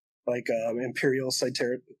 like Imperial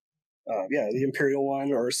Cyter, the Imperial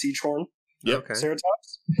one, or Siegehorn. Yeah, okay.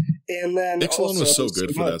 Ceratops. And then Ixalan was so good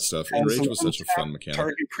Samut for that stuff. Enrage was such a fun mechanic.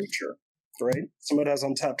 Target creature, right? Samut has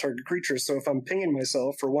untapped target creature, so if I'm pinging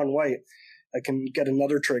myself for 1 white, I can get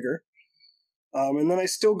another trigger. And then I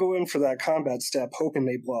still go in for that combat step, hoping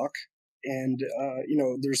they block. And,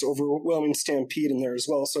 there's overwhelming stampede in there as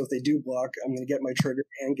well. So if they do block, I'm going to get my trigger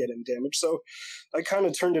and get in damage. So I kind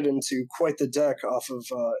of turned it into quite the deck off of,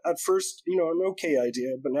 at first, an okay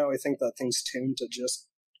idea. But now I think that thing's tuned to just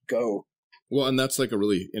go. Well, and that's like a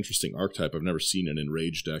really interesting archetype. I've never seen an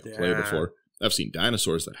enraged deck play before. I've seen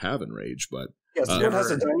dinosaurs that have enraged, but... Yes, it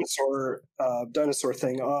has a dinosaur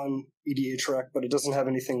thing on EDH Rec, but it doesn't have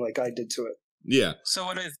anything like I did to it. Yeah. So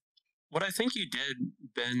what I think you did,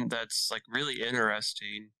 Ben, that's like really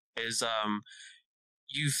interesting is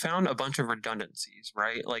you found a bunch of redundancies,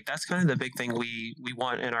 right? Like that's kind of the big thing we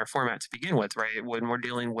want in our format to begin with, right? When we're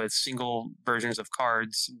dealing with single versions of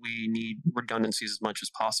cards, we need redundancies as much as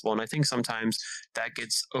possible. And I think sometimes that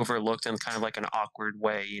gets overlooked in kind of like an awkward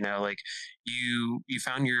way, like you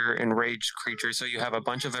found your enraged creature, so you have a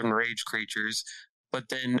bunch of enraged creatures. But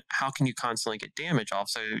then how can you constantly get damage off?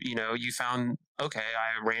 So, you found, okay,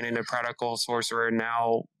 I ran into Prodigal Sorcerer.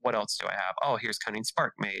 Now what else do I have? Oh, here's Cunning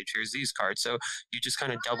Spark Mage. Here's these cards. So you just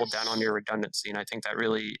kind of double down on your redundancy. And I think that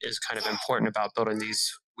really is kind of important about building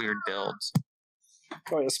these weird builds.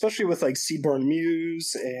 Oh, especially with like Seedborn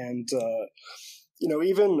Muse and,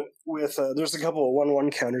 even with, there's a couple of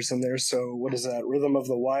 1/1 counters in there. So what is that? Rhythm of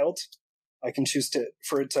the Wild. I can choose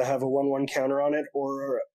for it to have a 1/1 counter on it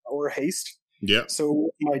or haste. Yeah.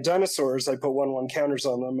 So my dinosaurs, I put 1/1 counters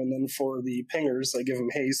on them, and then for the pingers, I give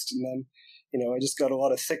them haste, and then, I just got a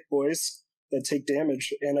lot of thick boys that take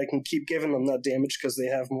damage, and I can keep giving them that damage because they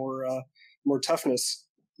have more toughness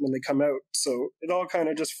when they come out. So it all kind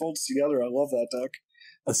of just folds together. I love that deck.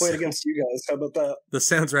 I'll play it against you guys. How about that? This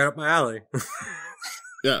sounds right up my alley.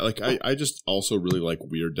 Yeah, like I just also really like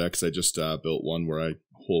weird decks. I just built one where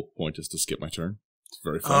whole point is to skip my turn. It's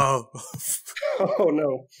very fun. Oh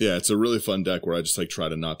no. Yeah, it's a really fun deck where I just try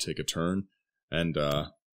to not take a turn, and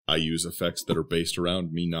I use effects that are based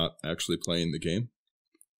around me not actually playing the game.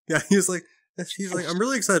 Yeah, he's like, I'm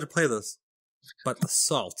really excited to play this, but the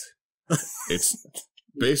salt. It's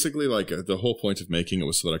basically like the whole point of making it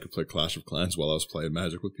was so that I could play Clash of Clans while I was playing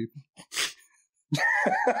Magic with people.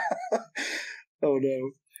 Oh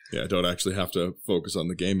no. Yeah, I don't actually have to focus on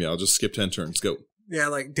the game. Yeah, I'll just skip 10 turns. Go. Yeah,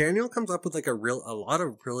 like Daniel comes up with like a lot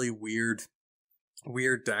of really weird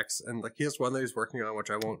decks, and like he has one that he's working on, which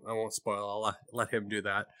I won't spoil. I'll let him do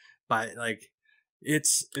that. But like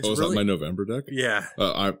it's is really, that my November deck? Yeah.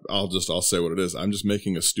 I'll say what it is. I'm just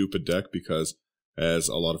making a stupid deck because, as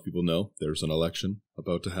a lot of people know, there's an election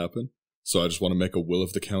about to happen. So I just want to make a Will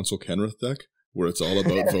of the Council Kenrith deck where it's all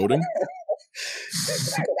about voting.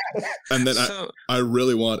 And then I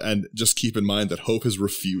really want, and just keep in mind that Hope has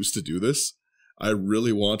refused to do this. I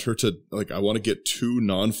really want her to, I want to get 2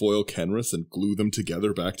 non-foil Kenriths and glue them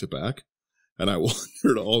together back to back. And I want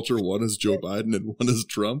her to alter one as Joe Biden and one as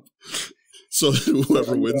Trump. So that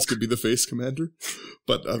whoever wins could be the face commander.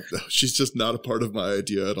 But she's just not a part of my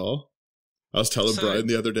idea at all. I was telling Brian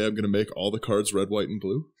the other day I'm going to make all the cards red, white, and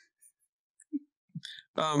blue.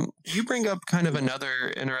 You bring up kind of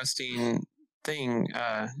another interesting thing,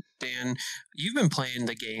 Dan. You've been playing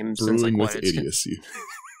the game since Brewing like what? with idiocy.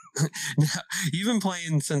 You've been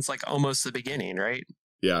playing since like almost the beginning, right?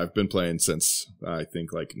 Yeah, I've been playing since I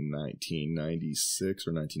think like 1996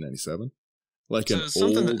 or 1997. Like So an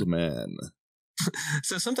something old that- man.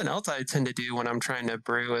 So something else I tend to do when I'm trying to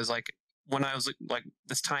brew is like when I was like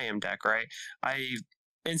this tie-in deck, right? I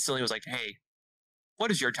instantly was like, hey, what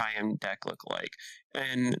does your tie-in deck look like?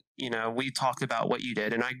 And, we talked about what you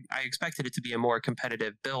did, and I expected it to be a more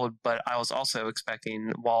competitive build, but I was also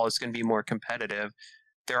expecting while it's going to be more competitive,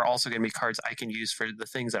 there are also going to be cards I can use for the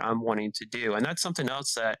things that I'm wanting to do. And that's something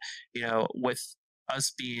else that, with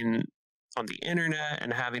us being on the internet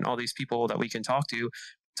and having all these people that we can talk to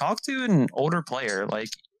an older player. Like,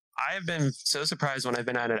 I've been so surprised when I've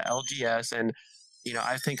been at an LGS and,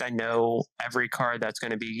 I think I know every card that's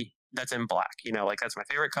in black, like that's my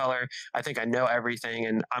favorite color. I think I know everything.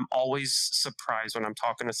 And I'm always surprised when I'm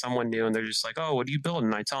talking to someone new and they're just like, oh, what do you build?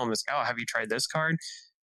 And I tell them, oh, have you tried this card?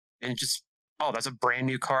 And just, oh, that's a brand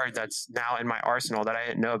new card that's now in my arsenal that I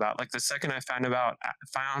didn't know about. Like the second I found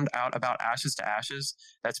out about Ashes to Ashes,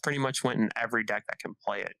 that's pretty much went in every deck that can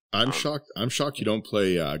play it. I'm shocked you don't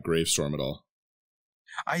play Gravestorm at all.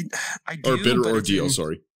 I do. Or Bitter but Ordeal,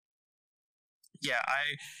 sorry. Yeah,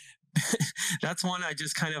 that's one I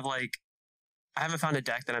just kind of like. I haven't found a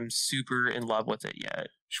deck that I'm super in love with it yet.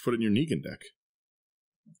 You should put it in your Negan deck.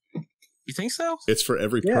 You think so? It's for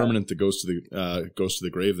every permanent that goes to the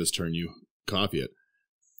grave this turn. You copy it.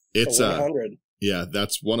 It's 100. Yeah,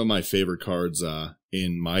 that's one of my favorite cards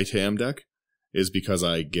in my TAM deck. Is because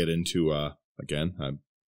I get into again, I'm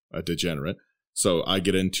a degenerate, so I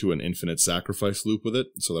get into an infinite sacrifice loop with it,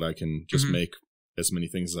 so that I can just make as many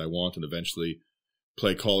things as I want, and eventually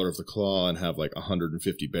play Caller of the Claw and have like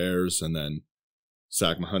 150 bears, and then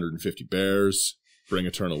sack my 150 bears, bring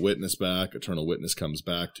Eternal Witness back. Eternal Witness comes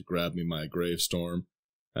back to grab me my Gravestorm,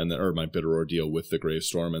 or my Bitter Ordeal with the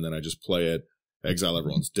Gravestorm, and then I just play it, exile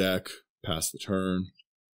everyone's deck, pass the turn.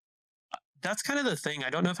 That's kind of the thing. I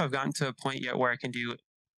don't know if I've gotten to a point yet where I can do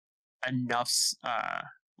enough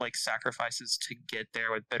like sacrifices to get there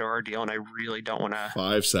with Bitter Ordeal, and I really don't want to.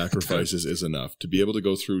 5 sacrifices is enough to be able to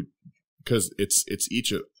go through, because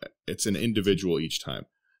it's an individual each time.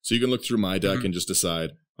 So you can look through my deck and just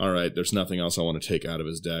decide, all right, there's nothing else I want to take out of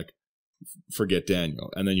his deck. Forget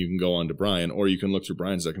Daniel. And then you can go on to Brian, or you can look through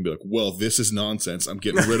Brian's deck and be like, well, this is nonsense. I'm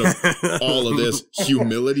getting rid of all of this.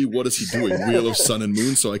 Humility, what is he doing? Wheel of Sun and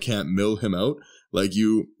Moon, so I can't mill him out? Like,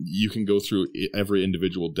 you can go through every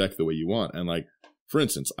individual deck the way you want. And like, for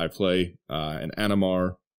instance, I play an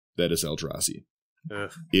Animar that is Eldrazi.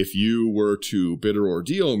 If you were to Bitter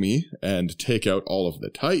Ordeal me and take out all of the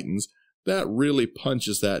Titans, that really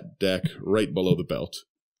punches that deck right below the belt.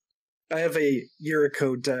 I have a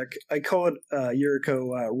Yuriko deck. I call it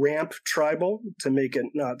Yuriko Ramp Tribal to make it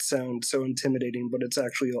not sound so intimidating, but it's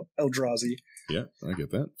actually Eldrazi. Yeah, I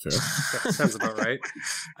get that. Fair. That sounds about right.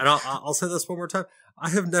 And I'll say this one more time. I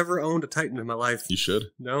have never owned a Titan in my life. You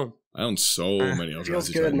should. No. I own so many Eldrazi Feels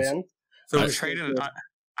good, Titans. man. So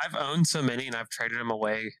I've owned so many and I've traded them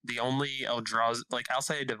away. The only Eldrazi, like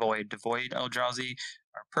outside of Devoid Eldrazi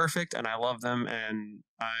are perfect, and I love them, and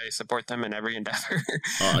I support them in every endeavor.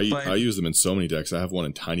 I use them in so many decks. I have one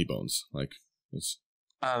in Tiny Bones. Like,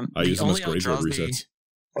 I use them as graveyard resets.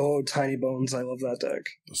 Oh, Tiny Bones! I love that deck.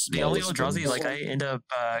 The only Eldrazi, like, I end up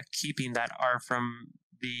keeping that are from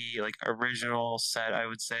the like original set. I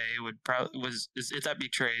would say would probably it's that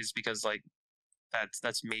betrays, because like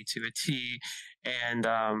that's made to a T, and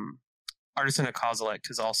Artisan of Kozilek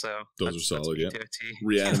is also those are solid. Yeah,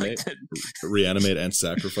 reanimate, reanimate, and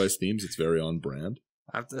sacrifice themes. It's very on brand.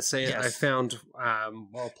 I have to say, yes. I found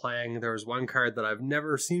while playing, there was one card that I've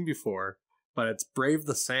never seen before, but it's Brave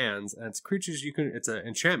the Sands, and it's creatures you can. It's an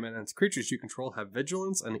enchantment, and it's creatures you control have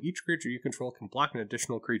vigilance, and each creature you control can block an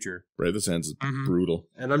additional creature. Brave the Sands is brutal,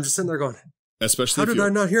 and I'm just sitting there going, especially how did I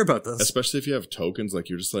not hear about this? Especially if you have tokens, like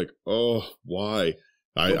you're just like, oh, why?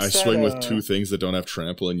 I swing with 2 things that don't have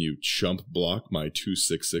trample, and you chump block my 2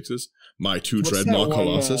 6/6s, my 2 Dreadnought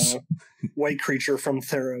Colossus. White creature from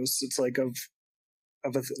Theros. It's like of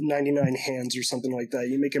 99 hands or something like that.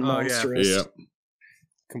 You make it monstrous. Yeah.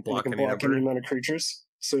 Can block any amount of creatures.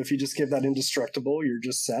 So if you just give that indestructible, you're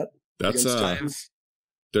just set. That's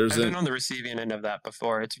I've been on the receiving end of that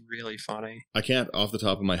before. It's really funny. I can't, off the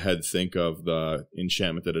top of my head, think of the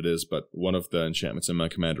enchantment that it is, but one of the enchantments in my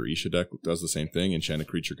Commander Isha deck does the same thing. Enchanted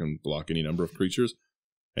creature can block any number of creatures,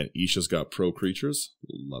 and Isha's got pro creatures.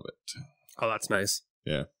 Love it. Oh, that's nice.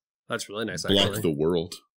 Yeah. That's really nice, Block actually. the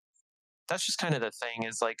world. That's just kind of the thing,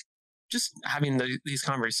 is like just having these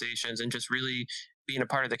conversations and just really being a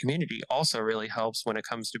part of the community also really helps when it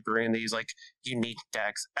comes to brewing these like unique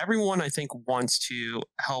decks. Everyone, I think, wants to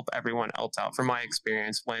help everyone else out. From my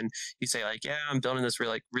experience, when you say like, yeah, I'm building this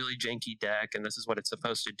really janky deck and this is what it's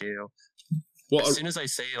supposed to do. Well, as soon as I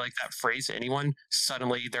say like that phrase to anyone,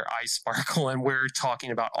 suddenly their eyes sparkle and we're talking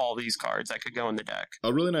about all these cards that could go in the deck.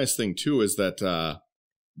 A really nice thing too is that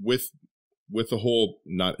with the whole,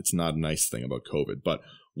 it's not a nice thing about COVID, but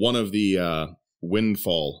one of the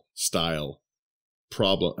windfall style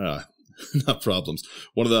not problems,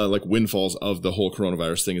 one of the like windfalls of the whole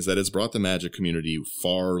coronavirus thing is that it's brought the Magic community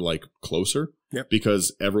far like closer. Yep.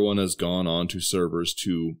 Because everyone has gone on to servers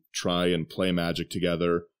to try and play Magic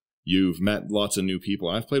together. You've met lots of new people.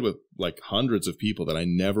 I've played with like hundreds of people that I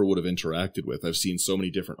never would have interacted with. I've seen so many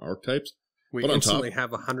different archetypes. We instantly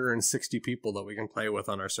have 160 people that we can play with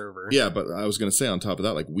on our server. Yeah, but I was going to say on top of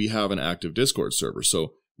that, like we have an active Discord server.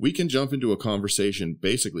 So we can jump into a conversation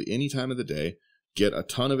basically any time of the day, get a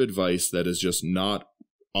ton of advice that is just not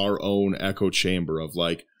our own echo chamber of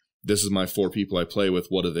like, this is my 4 people I play with.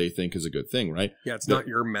 What do they think is a good thing, right? Yeah, it's not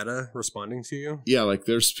your meta responding to you. Yeah, like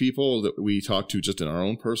there's people that we talk to just in our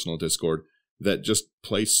own personal Discord that just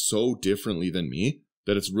play so differently than me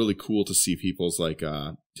that it's really cool to see people's like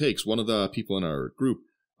takes. One of the people in our group,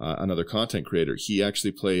 another content creator, he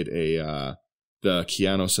actually played the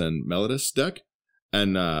Kianos and Melodus deck,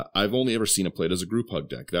 and I've only ever seen it played as a group hug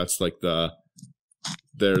deck. That's like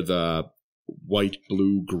they're the white,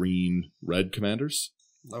 blue, green, red commanders.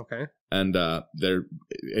 Okay. And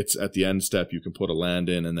it's at the end step you can put a land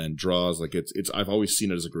in and then draws. Like it's I've always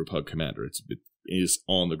seen it as a group hug commander. It is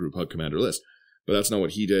on the group hug commander list. But that's not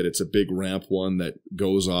what he did. It's a big ramp one that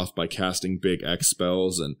goes off by casting big X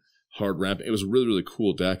spells and hard ramp. It was a really, really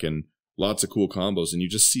cool deck and lots of cool combos. And you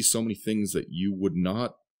just see so many things that you would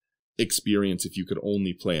not experience if you could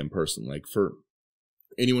only play in person. Like for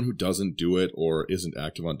anyone who doesn't do it or isn't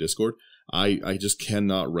active on Discord, I just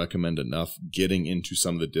cannot recommend enough getting into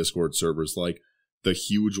some of the Discord servers, like the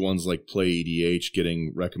huge ones like Play EDH,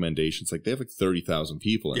 getting recommendations. Like they have like 30,000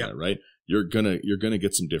 people in there, right? You're gonna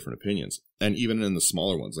get some different opinions. And even in the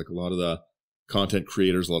smaller ones, like a lot of the content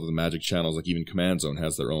creators, a lot of the Magic channels, like even Command Zone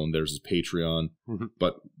has their own. There's his Patreon. Mm-hmm.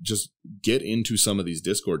 But just get into some of these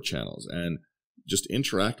Discord channels and just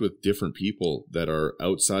interact with different people that are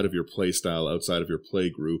outside of your play style, outside of your play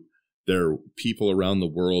group. They're people around the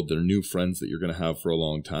world. They're new friends that you're going to have for a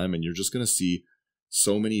long time. And you're just going to see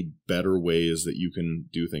so many better ways that you can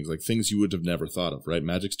do things, like things you would have never thought of, right?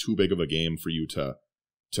 Magic's too big of a game for you to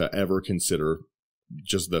ever consider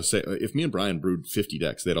just the same. If me and Brian brewed 50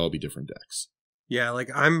 decks, they'd all be different decks. Yeah, like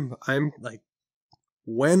I'm like,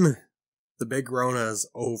 when the big Rona is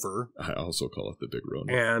over, I also call it the big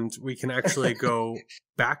Rona, and we can actually go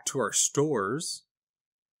back to our stores.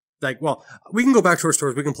 Like, well, we can go back to our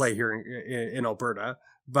stores. We can play here in Alberta,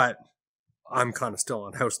 but I'm kind of still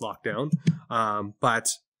on house lockdown. But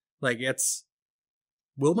like,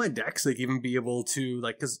 will my decks like even be able to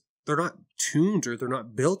like, because they're not tuned or they're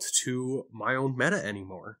not built to my own meta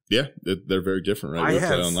anymore. Yeah, they're very different, right? We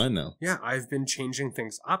play online now. Yeah, I've been changing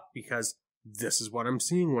things up because this is what I'm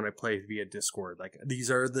seeing when I play via Discord. Like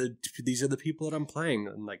these are the people that I'm playing,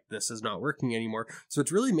 and like this is not working anymore. So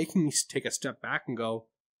it's really making me take a step back and go,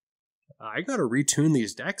 I got to retune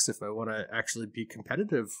these decks if I want to actually be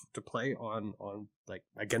competitive to play on like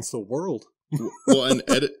against the world. Well, and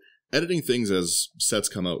editing things as sets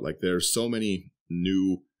come out, like there's so many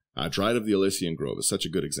new. Dryad of the Elysian Grove is such a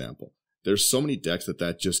good example. There's so many decks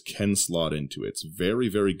that just can slot into. It's very,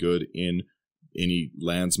 very good in any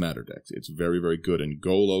Lands Matter decks. It's very, very good in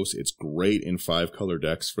Golos. It's great in 5-color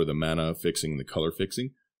decks for the mana fixing and the color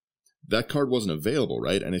fixing. That card wasn't available,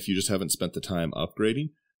 right? And if you just haven't spent the time upgrading,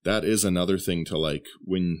 that is another thing to like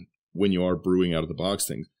when you are brewing out of the box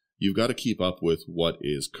things. You've got to keep up with what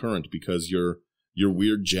is current, because your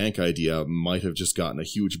weird jank idea might have just gotten a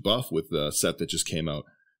huge buff with the set that just came out,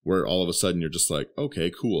 where all of a sudden you're just like, okay,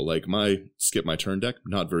 cool. Like my skip my turn deck,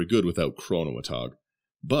 not very good without Chronoatog.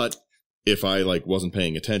 But if I like wasn't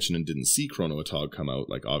paying attention and didn't see Chronoatog come out,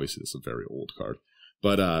 like obviously this is a very old card,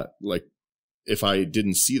 but like if I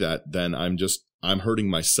didn't see that, then I'm hurting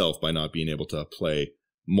myself by not being able to play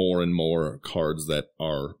more and more cards that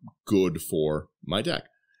are good for my deck.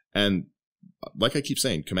 And like I keep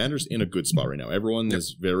saying, Commander's in a good spot right now. Everyone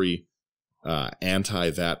is very anti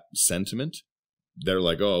that sentiment. They're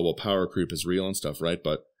like, oh, well, power creep is real and stuff, right?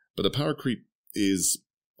 But the power creep is,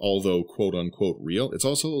 although quote unquote real, it's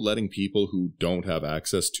also letting people who don't have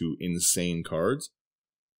access to insane cards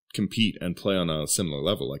compete and play on a similar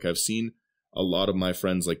level. Like I've seen a lot of my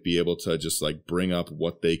friends like be able to just like bring up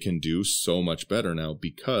what they can do so much better now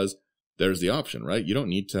because there's the option, right? You don't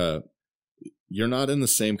need to you're not in the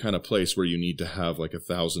same kind of place where you need to have like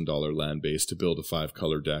 $1,000 land base to build a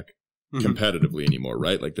 5-color deck competitively anymore,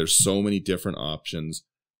 right? Like there's so many different options.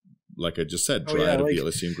 Like I just said, Dryad of the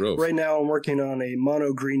Elysian Grove. Right now I'm working on a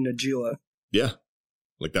mono green Najeela. Yeah.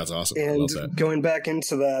 Like that's awesome. I And love that. going back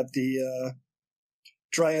into that, the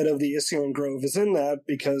Dryad of the Elysian Grove is in that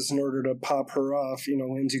because in order to pop her off,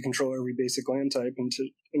 lands you control every basic land type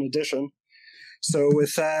in addition. So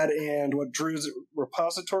with that and what Drew's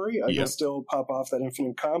repository, I can still pop off that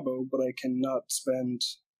infinite combo, but I cannot spend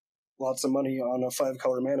lots of money on a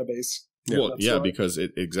 5-color mana base. Yeah, because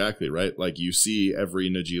exactly, right? Like you see every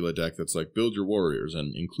Najeela deck that's like, build your warriors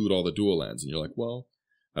and include all the dual lands. And you're like, well,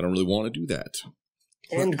 I don't really want to do that.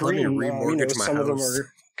 And green, some of them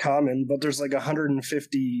are common, but there's like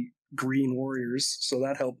 150 green warriors, so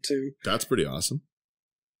that helped too. That's pretty awesome.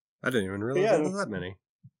 I didn't even realize there were that many.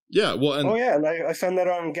 Yeah, well, and and I found that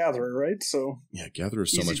on Gatherer, right? So yeah, Gatherer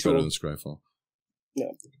is so much better than Scryfall.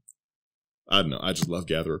 Yeah, I don't know. I just love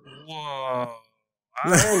Gatherer. Whoa!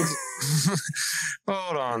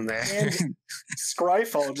 Hold on there. And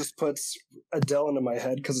Scryfall just puts Adele into my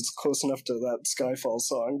head because it's close enough to that Skyfall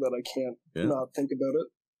song that I can't not think about it.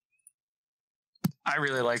 I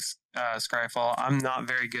really like Scryfall. I'm not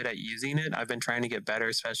very good at using it. I've been trying to get better,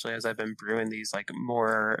 especially as I've been brewing these like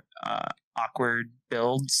more awkward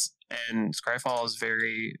builds. And Scryfall is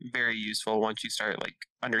very, very useful once you start like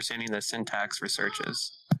understanding the syntax for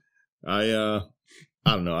searches. I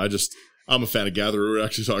don't know. I'm a fan of Gatherer. We were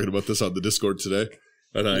actually talking about this on the Discord today.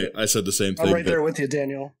 And I said the same thing. I'm right there with you,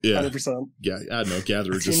 Daniel. Yeah. 100%. Yeah, I don't know.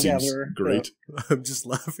 Gatherer just seems great. Yeah. I'm just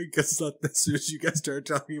laughing because as soon as you guys started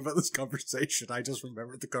talking about this conversation, I just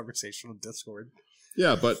remembered the conversation on Discord.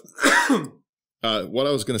 Yeah, but what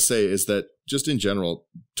I was going to say is that just in general,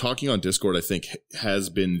 talking on Discord, I think, has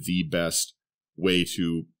been the best way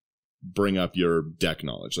to bring up your deck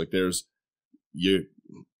knowledge. Like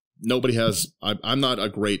nobody has, I'm not a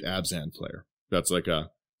great Abzan player. That's like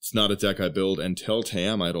it's not a deck I build. Until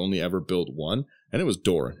Tam, I'd only ever built one, and it was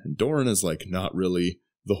Doran. And Doran is like not really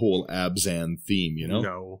the whole Abzan theme,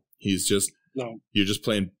 No. He's just, you're just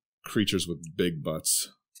playing creatures with big butts.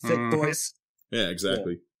 Thick boys. Yeah,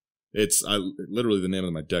 exactly. Yeah. It's, literally the name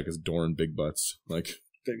of my deck is Doran Big Butts. Like,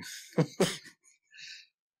 big.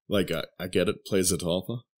 Like, I get it, plays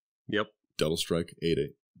Atalfa. Yep. Double strike,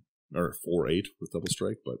 8/8. Or 4/8 with double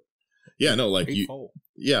strike, but yeah, no, like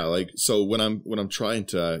so when I'm trying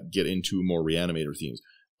to get into more reanimator themes,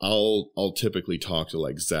 I'll typically talk to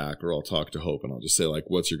like Zach or I'll talk to Hope and I'll just say like,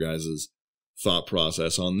 what's your guys' thought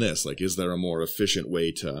process on this? Like, is there a more efficient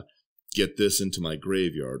way to get this into my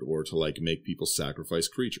graveyard or to like make people sacrifice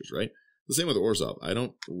creatures, right? The same with Orzhov. I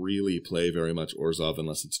don't really play very much Orzhov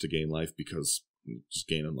unless it's to gain life because I'm just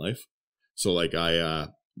gaining life. So like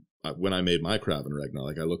when I made my Kraven Regna,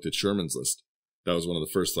 like I looked at Sherman's list. That was one of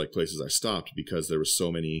the first like places I stopped because there were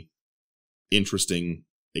so many interesting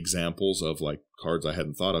examples of like cards I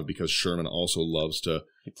hadn't thought of because Sherman also loves to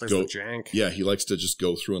go jank. Yeah, he likes to just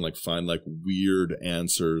go through and like find like weird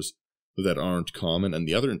answers that aren't common. And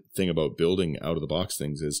the other thing about building out of the box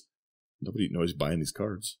things is nobody's buying these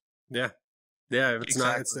cards. Yeah. Yeah,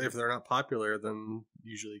 if if they're not popular, then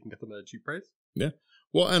usually you can get them at a cheap price. Yeah.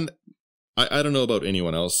 Well, and I don't know about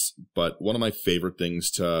anyone else, but one of my favorite things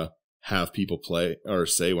to have people play or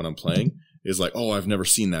say when I'm playing is like, oh, I've never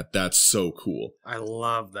seen that. That's so cool. I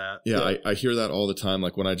love that. Yeah, I hear that all the time.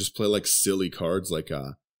 Like when I just play like silly cards, like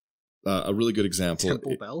a really good example.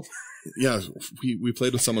 Temple Bell? Yeah, we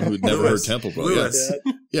played with someone who had never heard Temple Bell.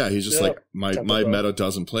 Yeah, he's just like, my meta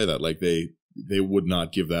doesn't play that. Like they would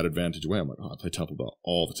not give that advantage away. I'm like, oh, I play Temple Bell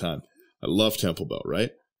all the time. I love Temple Bell,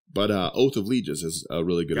 right? But Oath of Lieges is a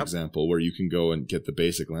really good example where you can go and get the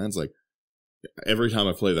basic lands. Like every time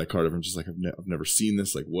I play that card, I'm just like, I've never seen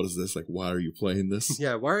this. Like, what is this? Like, why are you playing this?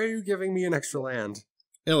 Yeah, why are you giving me an extra land?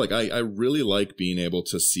 Yeah, like I really like being able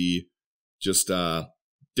to see just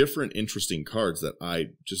different interesting cards that I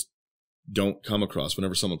just don't come across.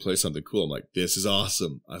 Whenever someone plays something cool, I'm like, this is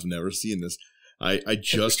awesome. I've never seen this. I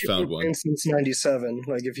just found one. Since 97,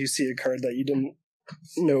 like if you see a card that you didn't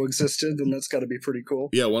know existed, then that's got to be pretty cool.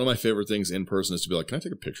 Yeah, one of my favorite things in person is to be like, can I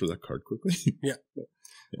take a picture of that card quickly? Yeah.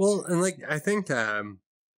 Well, and like I think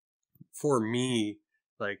for me,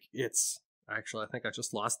 like it's actually, I think I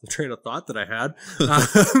just lost the train of thought that I had.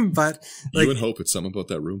 But like, you would hope it's something about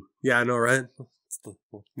that room. Yeah, I know, right? It's the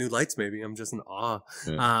new lights, maybe. I'm just in awe.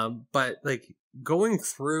 Yeah. But like going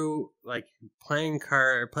through, like playing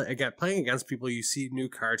against people, you see new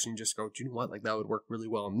cards and you just go, do you know what? Like that would work really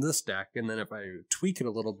well in this deck. And then if I tweak it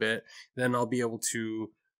a little bit, then I'll be able to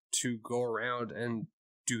go around and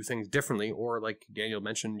do things differently. Or like Daniel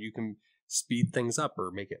mentioned, you can speed things up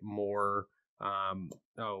or make it more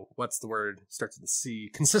what's the word? Starts with a C.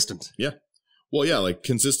 Consistent. Yeah. Well, yeah, like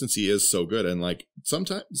consistency is so good. And like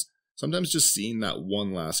sometimes just seeing that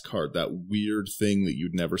one last card, that weird thing that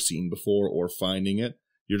you'd never seen before, or finding it,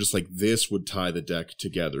 you're just like, this would tie the deck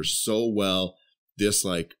together so well. This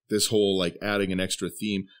whole like adding an extra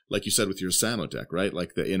theme, like you said with your Samo deck, right?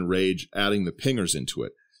 Like the Enrage, adding the pingers into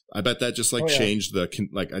it. I bet that just changed I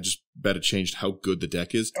just bet it changed how good the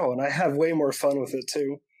deck is. Oh, and I have way more fun with it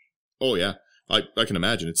too. Oh yeah. I can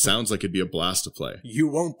imagine. It sounds like it'd be a blast to play. You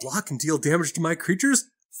won't block and deal damage to my creatures?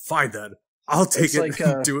 Fine then. I'll take it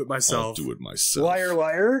and do it myself. I'll do it myself. Liar,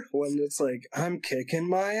 liar, when it's like, I'm kicking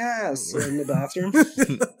my ass in the bathroom.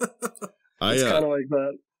 It's kind of like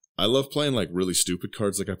that. I love playing like really stupid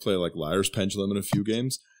cards. Like I play like Liar's Pendulum in a few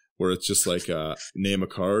games where it's just like name a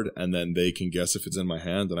card and then they can guess if it's in my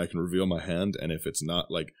hand and I can reveal my hand. And if it's not,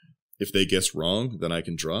 like, if they guess wrong, then I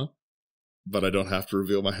can draw. But I don't have to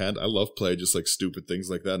reveal my hand. I love playing just like stupid things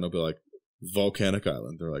like that. And I'll be like, Volcanic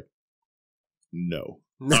Island. They're like, no.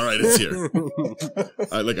 All right, it's here.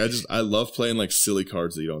 I love playing like silly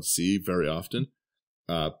cards that you don't see very often.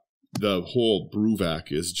 The whole Brew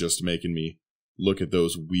is just making me look at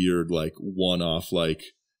those weird, like one-off, like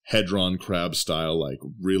Hedron Crab style, like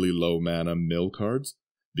really low mana mill cards.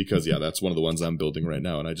 Because yeah, that's one of the ones I'm building right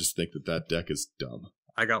now. And I just think that deck is dumb.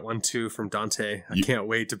 I got one too from Dante. I can't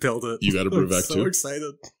wait to build it. You got a Brewvac too? I'm so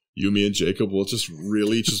excited. You, me, and Jacob will just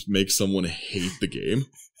really just make someone hate the game.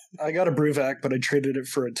 I got a Brewvac, but I traded it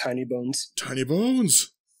for a Tiny Bones. Tiny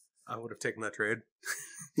Bones! I would have taken that trade.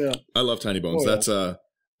 Yeah. I love Tiny Bones. That's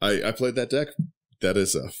I played that deck. That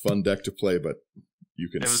is a fun deck to play, but you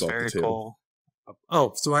can salt the tail. Cool.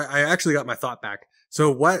 Oh, so I actually got my thought back.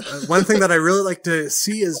 So what? One thing that I really like to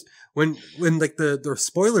see is when like the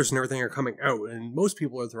spoilers and everything are coming out, and most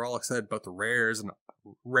people they're all excited about the rares and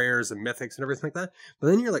mythics and everything like that. But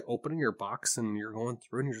then you're like opening your box and you're going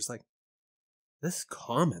through and you're just like, this is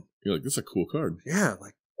common. You're like, this is a cool card. Yeah,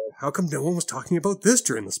 like how come no one was talking about this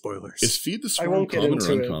during the spoilers? Is Feed the Swarm I won't get common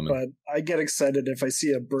into or uncommon? it, but I get excited if I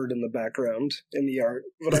see a bird in the background in the art,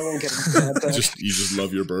 but I won't get into that. You just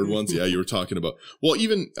love your bird ones? Yeah, you were talking about... Well,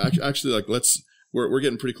 even... Actually, like, we're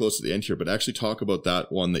getting pretty close to the end here, but actually talk about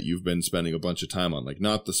that one that you've been spending a bunch of time on. Like,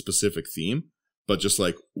 not the specific theme, but just,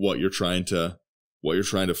 like, what you're trying to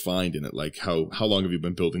find in it. Like, how long have you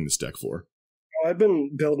been building this deck for? I've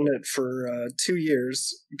been building it for 2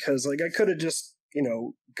 years, because, like, I could have just,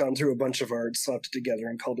 gone through a bunch of art, slapped it together,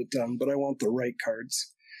 and called it done, but I want the right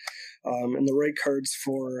cards. And the right cards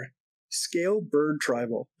for Scale Bird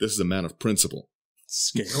Tribal. This is a man of principle.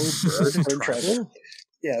 Scale Bird Tribal?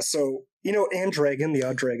 Yeah, so, and Dragon, the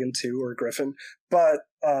Odd Dragon too, or Griffin, but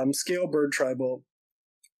Scale Bird Tribal,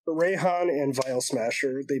 Rayhan and Vile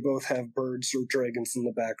Smasher, they both have birds or dragons in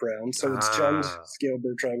the background, so it's gemmed Scale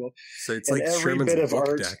Bird Tribal. So it's and like every Sherman's bit of book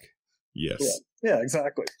art, deck. Yes. Yeah,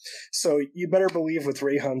 exactly. So you better believe with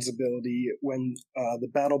Rayhan's ability, when the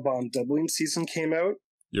Battle Bond doubling season came out,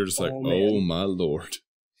 you're just like, oh my lord.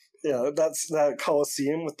 Yeah, that's that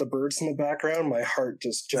Coliseum with the birds in the background. My heart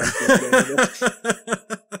just jumped.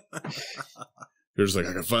 You're just like,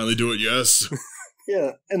 I can finally do it, yes.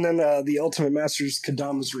 Yeah, and then the Ultimate Masters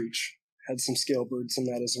Kadama's Reach had some scale birds in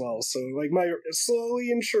that as well. So, like,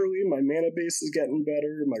 slowly and surely, my mana base is getting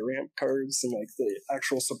better, my ramp cards, and, like, the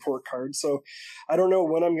actual support cards. So, I don't know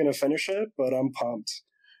when I'm going to finish it, but I'm pumped.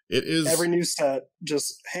 It is... Every new set,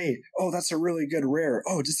 just, hey, that's a really good rare.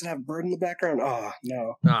 Oh, does it have a bird in the background?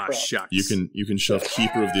 No. Shucks. You can shove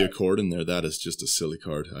Keeper of the Accord in there. That is just a silly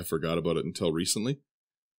card. I forgot about it until recently.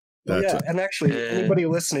 And actually, anybody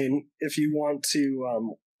listening, if you want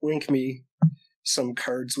to link me some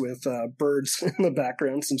cards with birds in the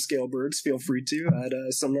background, some scale birds, feel free to at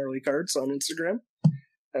some gnarly cards on Instagram.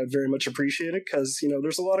 I would very much appreciate it, because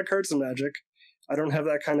there's a lot of cards in Magic. I don't have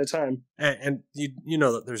that kind of time. And you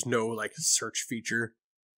know that there's no like search feature.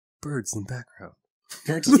 Birds in the background.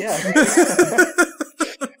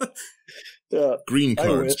 Yeah. Green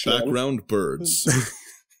cards, background birds.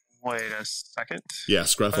 Wait a second. Yeah,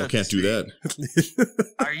 Scraffle can't do that.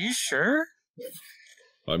 Are you sure?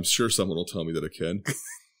 I'm sure someone will tell me that I can.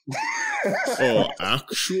 Oh,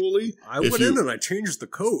 actually? I went in and I changed the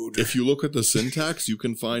code. If you look at the syntax, you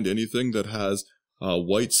can find anything that has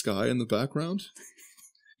white sky in the background.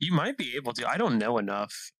 You might be able to. I don't know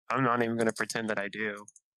enough. I'm not even going to pretend that I do.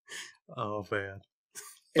 Oh, man.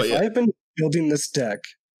 I've been building this deck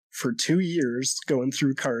for 2 years, going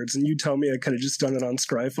through cards, and you tell me I could have just done it on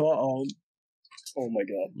Scryfall, oh my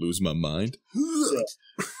god. Lose my mind? Yeah.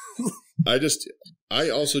 I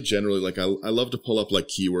also generally, like, I love to pull up, like,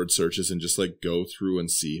 keyword searches and just, like, go through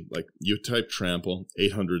and see. Like, you type trample,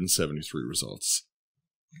 873 results.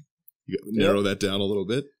 You narrow that down a little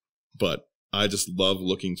bit. But I just love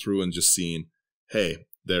looking through and just seeing, hey,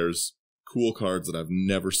 there's cool cards that I've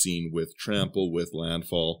never seen with Trample, with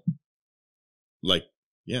Landfall. Like,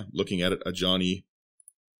 yeah, looking at it, a Johnny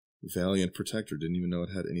Valiant Protector. Didn't even know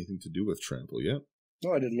it had anything to do with Trample. Yeah.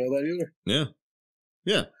 Oh, I didn't know that either. Yeah.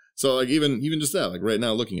 Yeah. So, like, even just that, like, right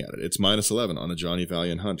now, looking at it, it's -11 on a Johnny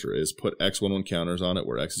Valiant Hunter. Is put X1 counters on it,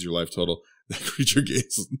 where X is your life total. That creature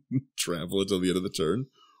gains Trample until the end of the turn.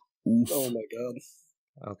 Oof. Oh, my God.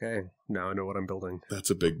 Okay, now I know what I'm building.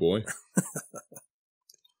 That's a big boy.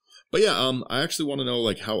 But yeah, I actually want to know,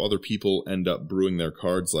 like, how other people end up brewing their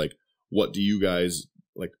cards. Like, what do you guys,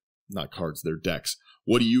 like, not cards, they're decks.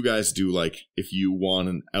 What do you guys do, like, if you want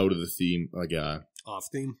an out of the theme, like, off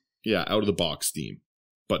theme? Yeah, out of the box theme,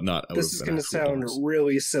 but not out This of is the going to sound box.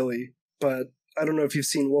 really silly, but I don't know if you've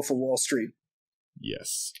seen Wolf of Wall Street.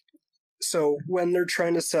 Yes. So when they're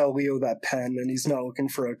trying to sell Leo that pen and he's not looking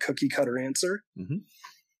for a cookie cutter answer,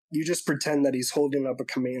 you just pretend that he's holding up a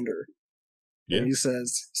commander. Yeah. And he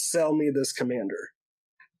says, "Sell me this commander."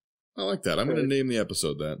 I like that. I'm going to name the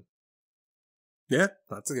episode that. Yeah,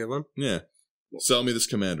 that's a good one. Yeah. Sell me this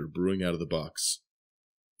commander, brewing out of the box.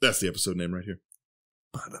 That's the episode name right here.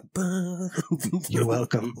 You're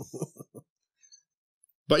welcome.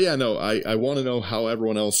 But yeah, no, I want to know how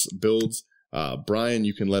everyone else builds. Brian,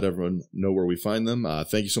 you can let everyone know where we find them.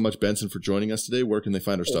 Thank you so much, Benson, for joining us today. Where can they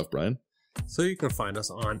find our stuff, Brian? So you can find us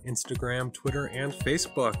on Instagram, Twitter, and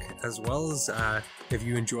Facebook, as well as if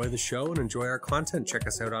you enjoy the show and enjoy our content, check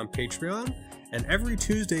us out on Patreon. And every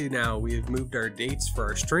Tuesday now, we have moved our dates for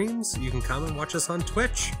our streams. You can come and watch us on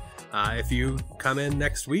Twitch. If you come in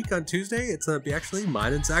next week on Tuesday, it's going to be actually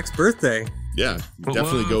mine and Zach's birthday. Yeah,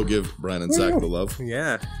 definitely go give Brian and Zach the love.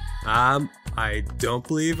 Yeah. I don't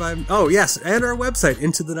believe I'm... Oh, yes, and our website,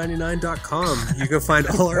 intothe99.com. You can find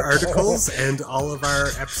all our articles and all of our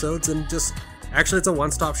episodes, and just... Actually, it's a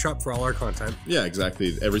one-stop shop for all our content. Yeah,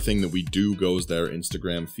 exactly. Everything that we do goes there.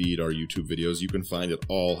 Instagram feed, our YouTube videos. You can find it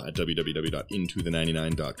all at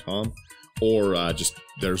www.intothe99.com. Or just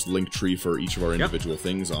there's Linktree for each of our individual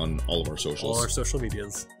things on all of our socials. All our social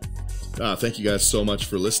medias. Thank you guys so much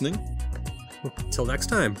for listening. Till next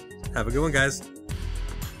time. Have a good one, guys.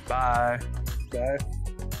 Bye. Bye.